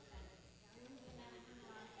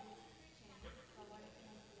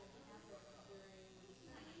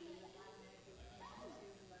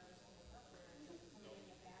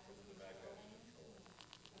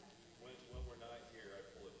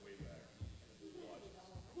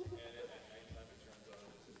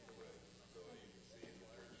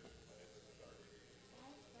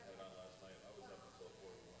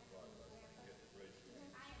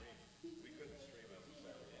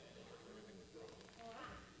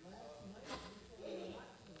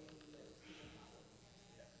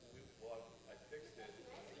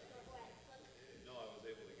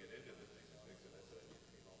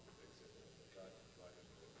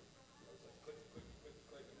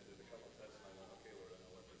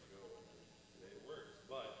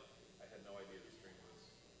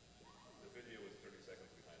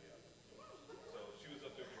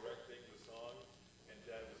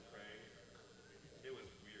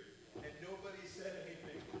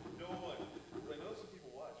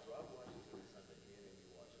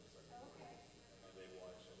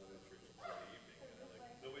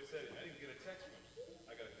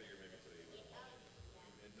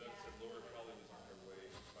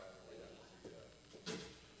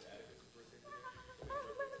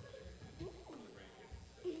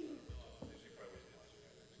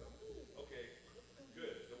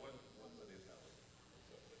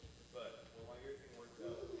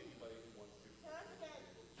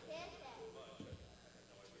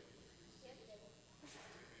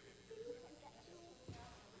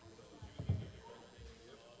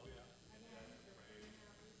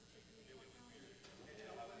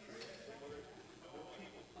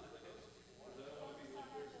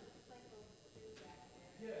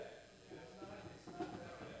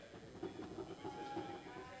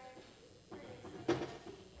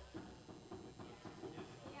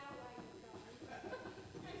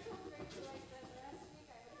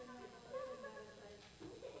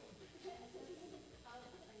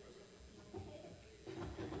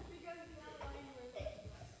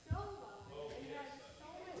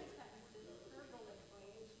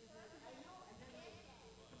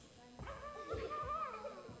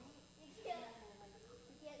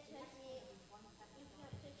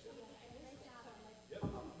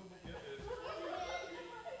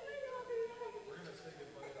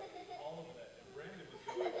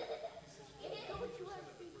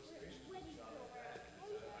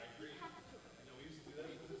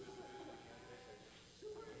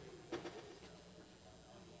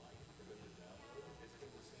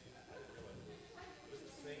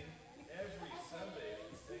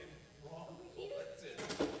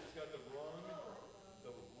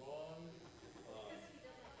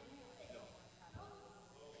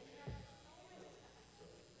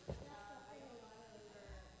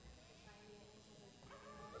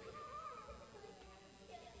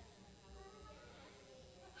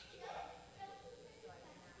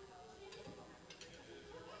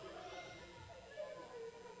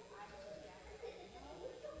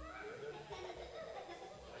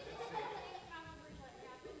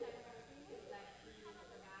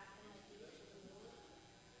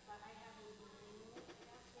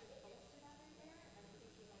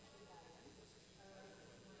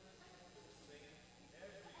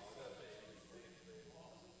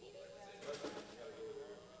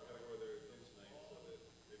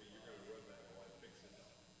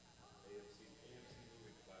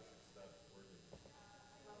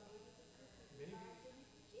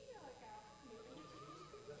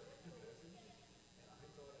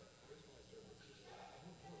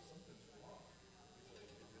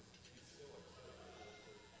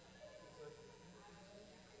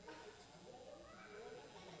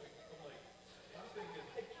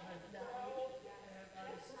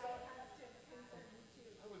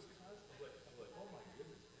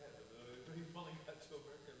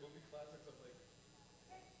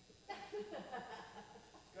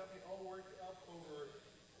 over,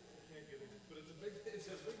 I can't get it, but it's a big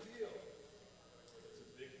deal. It's a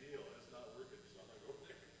big deal, and it's not working, so I'm gonna go over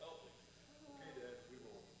there and help him. Okay, Dad, we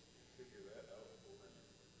will figure that out.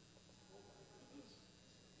 Oh my goodness.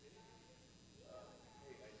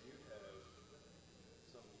 Hey, I do have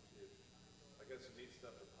some, I got some neat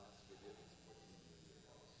stuff to possibly get this put in your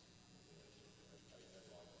house. I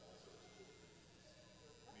have all sorts of cool things.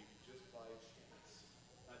 We could just by chance,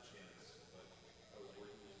 not chance, but I was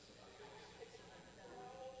working on something else. So,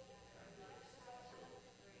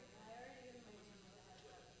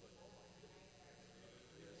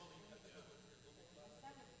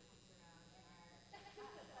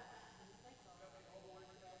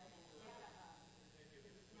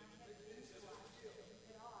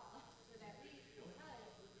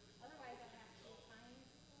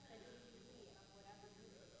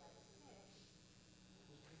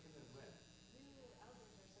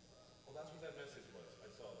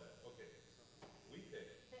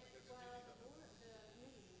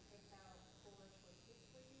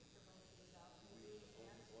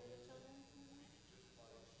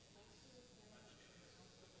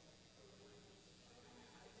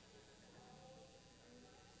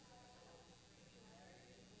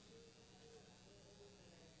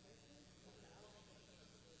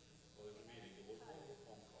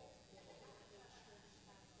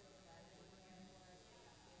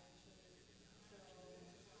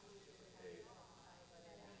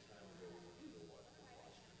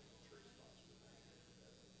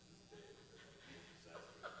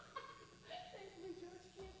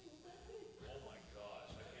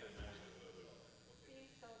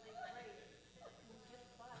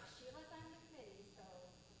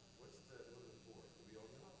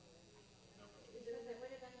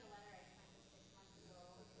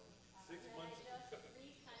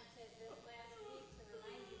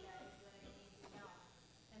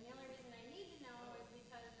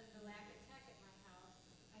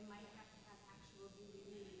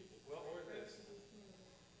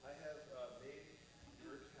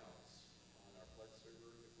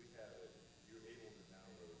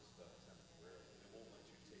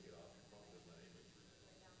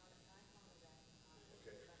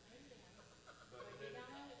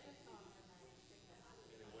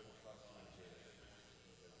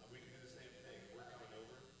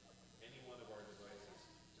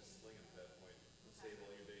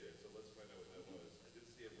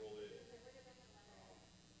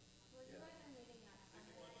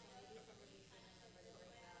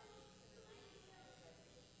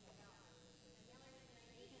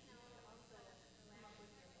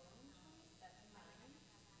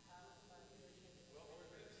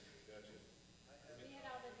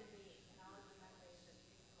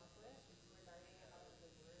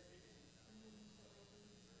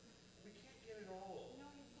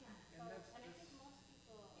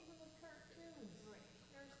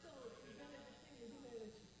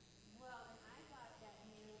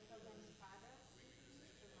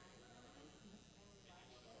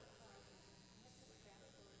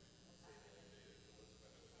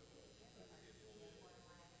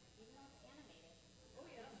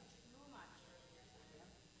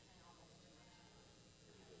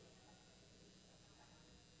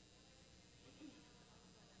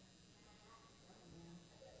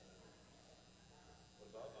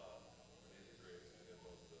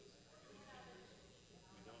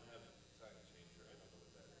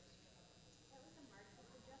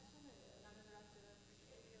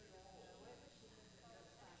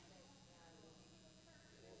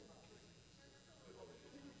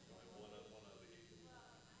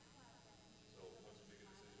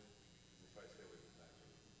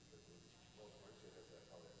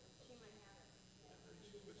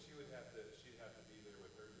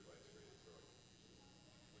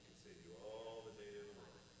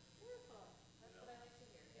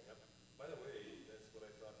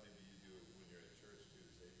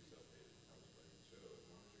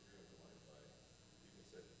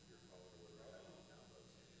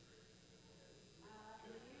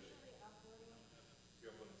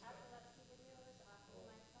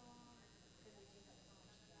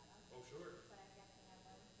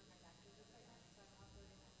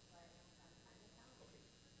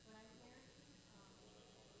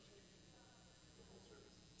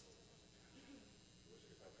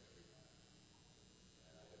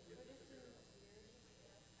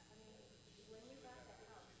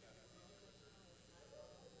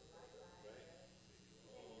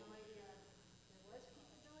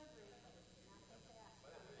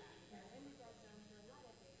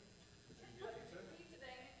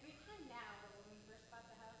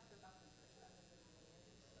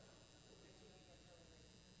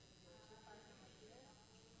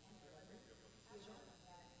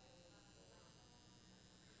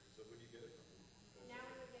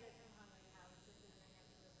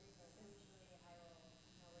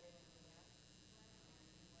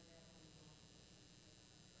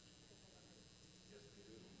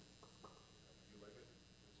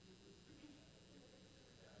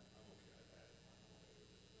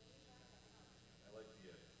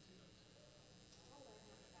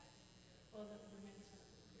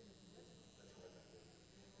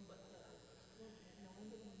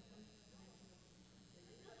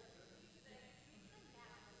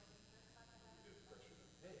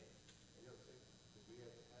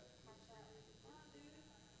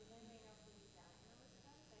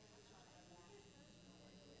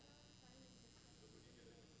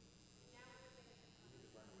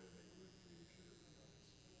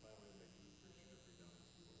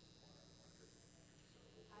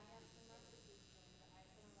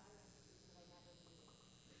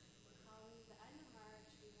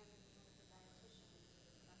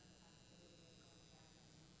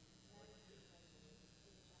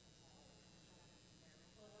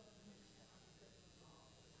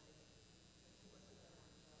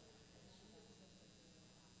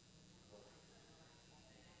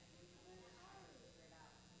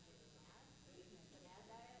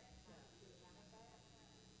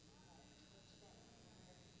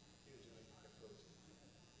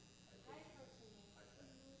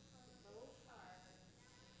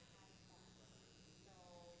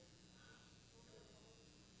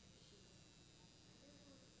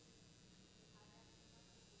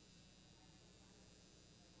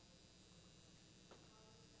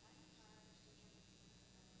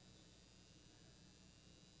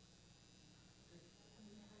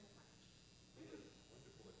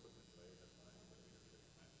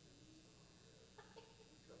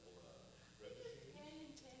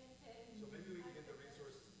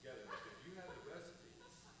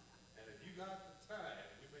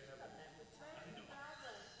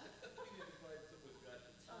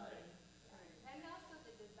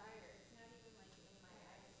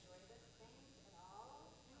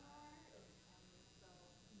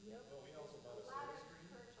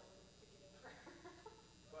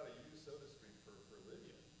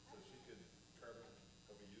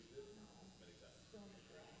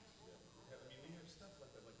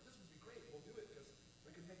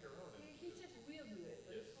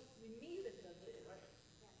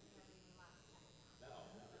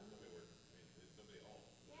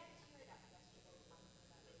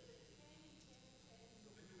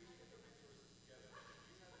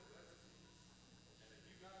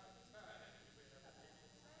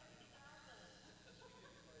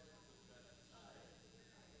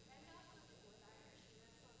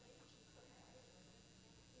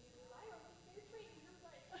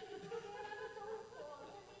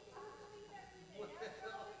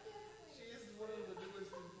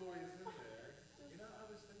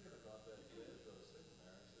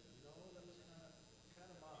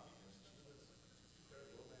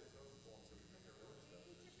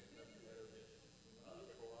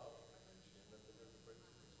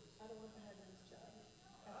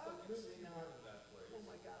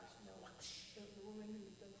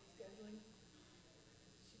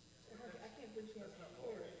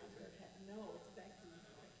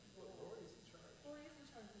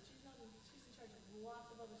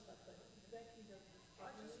 lots of other stuff, but Becky does.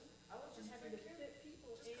 I was just having to fit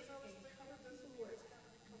people in and cover people who are,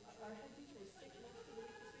 our head teacher was sick most of the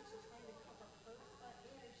week this week, so trying to cover her,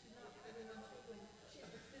 and she's not feeling until when she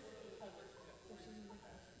has to physically cover, so she's in the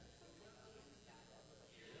classroom.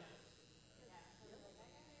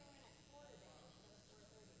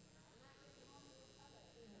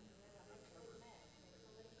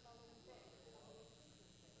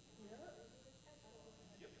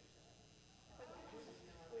 Yep.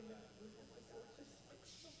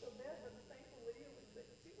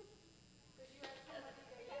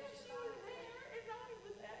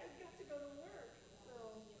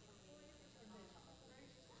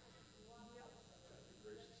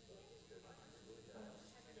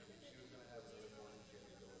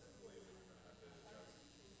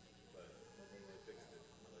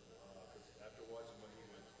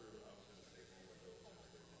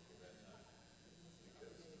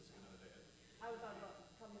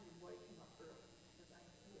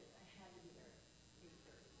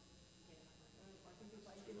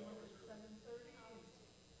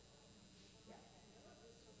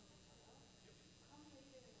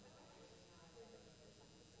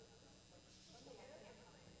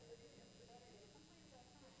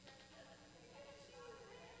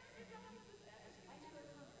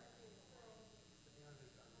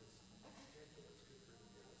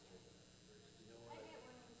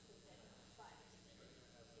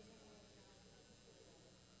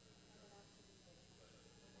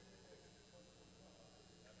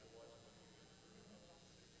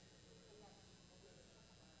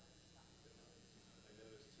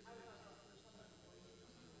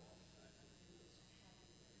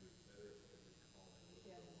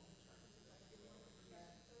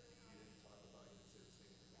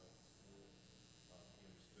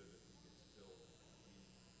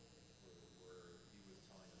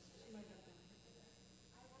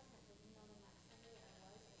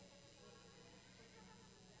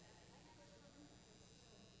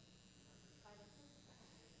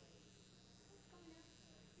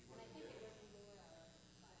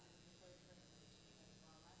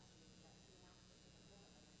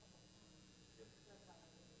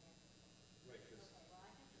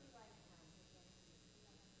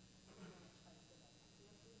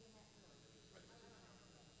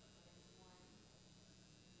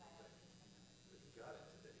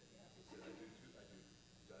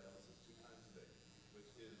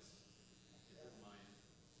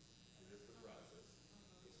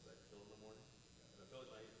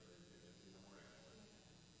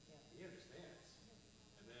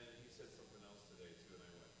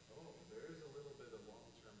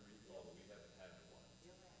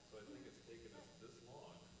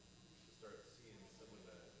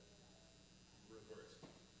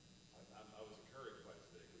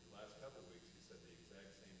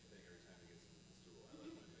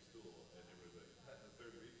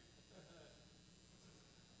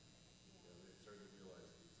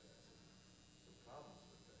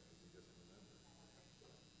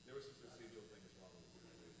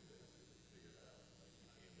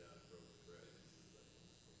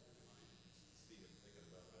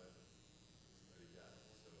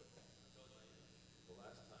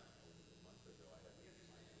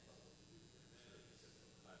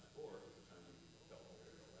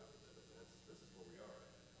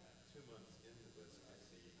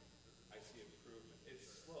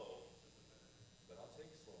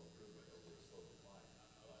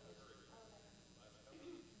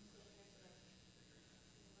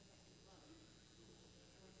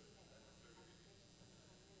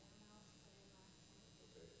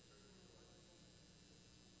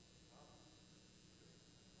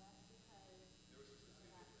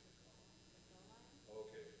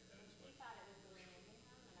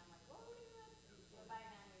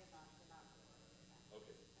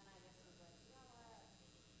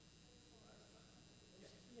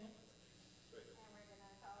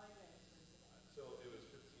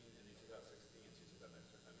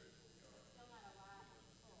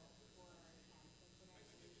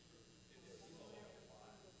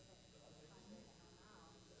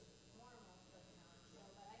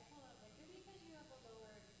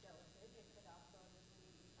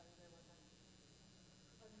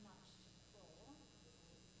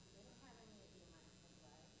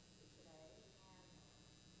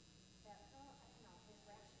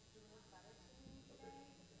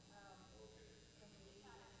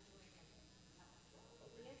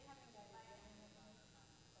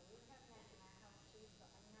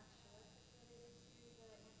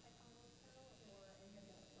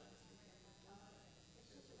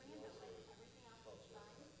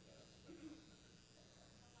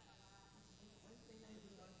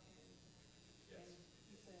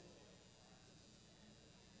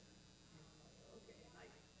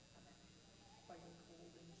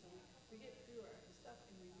 we get through our stuff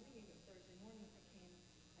and we leave, and Thursday morning I came,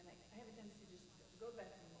 and I have a tendency to just go to the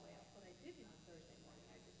bathroom on the way out. What I did on Thursday morning,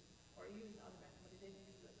 or even the other bathroom, what I didn't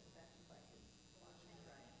use was the bathroom by his washing and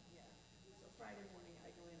drying, yeah. So Friday morning,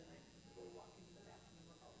 I go in and I go walk into the bathroom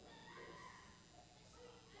and we're all running, there's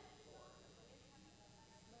floor,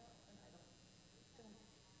 and I don't,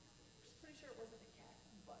 pretty sure it wasn't a cat,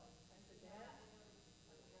 but I said, Dad,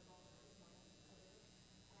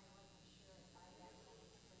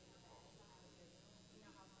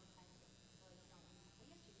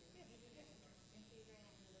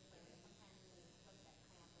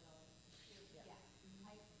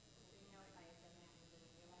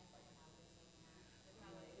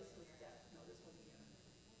 this was death, no, this wasn't even.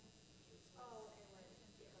 Oh, it was.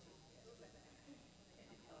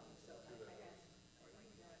 So I asked, are you,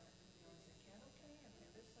 is the cat okay? I mean,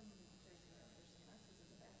 there's some messes in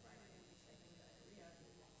the bathroom. I am expecting diarrhea.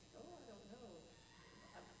 Oh, I don't know.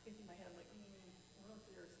 I'm thinking in my head, I'm like, I don't know if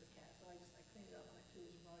there's the cat. So I cleaned it up and I threw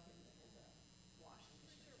his rug in his washing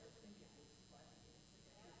machine. So I think it was what.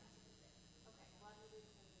 Okay, well, we did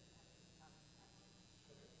send this out.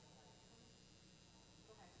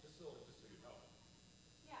 Okay. Just so you know.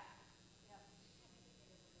 Yeah. Yep.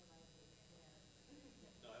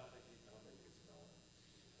 No, I don't think you can smell it.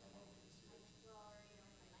 I don't know if you can see it. Well, already don't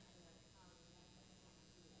mention it.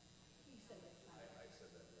 He said that. I said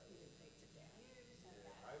that, He right? didn't say it to Dad.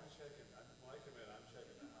 I'm checking, when I come in, I'm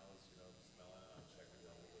checking the house, smelling it, I'm checking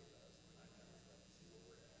the levels of dust, and I kind of stuff to see where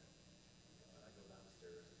we're at. And I go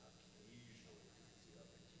downstairs, and occasionally you can see how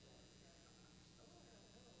things are going.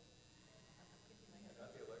 I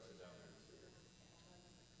got the Alexa down there too.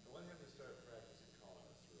 I want him to start practicing calling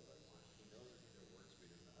us through Alexa. He knows it works, but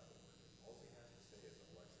he doesn't know how to work it. All he has to say is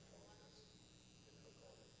Alexa call us, and he'll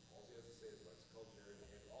call it. All he has to say is Alexa call Jared,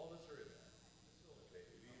 and all of us are in there. Okay,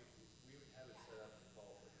 we have it set up to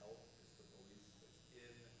call for help. It's the police. It's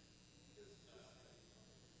in his system.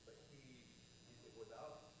 But he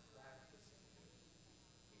without practicing it,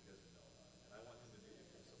 he doesn't know about it. And I want him to do it.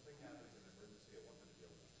 If something happens in an emergency, I want him to be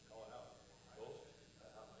able to call it out. Both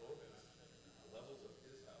levels of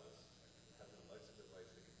his house have an Alexa device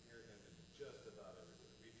that can hear him in just about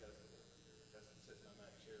everything. We tested it. Tested sitting on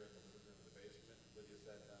that chair in the living room in the basement. Lydia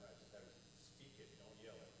sat down. I just had her speak it. Don't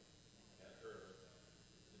yell it. And it heard her.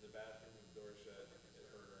 In the bathroom with the door shut, it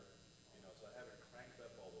heard her. So I have it cranked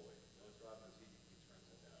up all the way. The only problem is he turns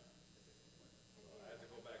it down. So I have to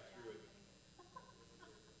go back through it,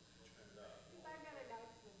 turn it up. I got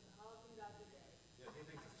announcements all throughout the day. Yeah, he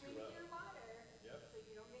thinks it's too Drink loud. your water. Yep. So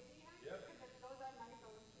you don't get dehydrated. Yep. Because it goes on my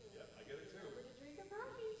phone too. Yep, I get it too. Remember to drink a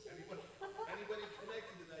protein shake. Anybody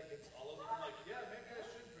connected to that gets all over. I'm like, yeah, maybe I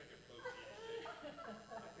should drink a protein shake.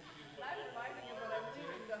 I could use I'm reminding him when I'm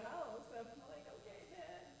leaving the house. I'm like, okay,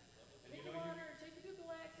 Dad. And Take water, take the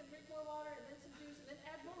Duplex and drink more water, and then some juice, and then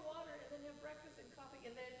add more water, and then have breakfast and coffee,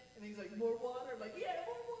 and he's like, more water? I'm like, yeah,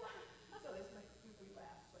 more water. So this might, we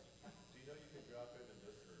laugh, but. Do you know you can drop in and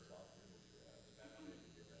listen and talk to him if you have? That way you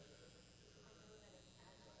can do that.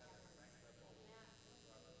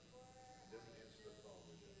 He doesn't answer the phone,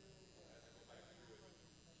 we just.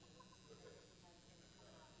 Okay.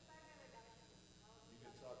 You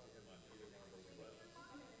can talk to him on either one of those buttons.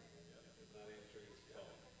 Yeah, if he's not answering his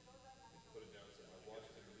phone, you put it down and say, I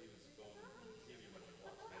watched him leave his phone and TV when he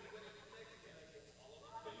walks in.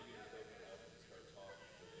 So you can just open it up and start talking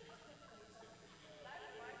to him.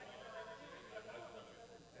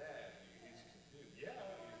 Dad, he's confused. Yeah,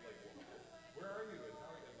 he's like, well, where are you? And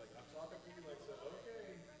how are you? I'm like, I'm talking to you. Like, so,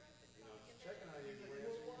 okay. Just checking on you. You're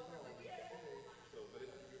answering your phone. Okay. So, but if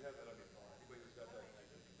you have that on your phone, anybody who's got that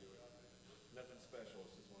connection can do it. Nothing special.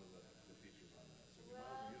 It's just one of the features on that. So we might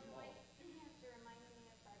as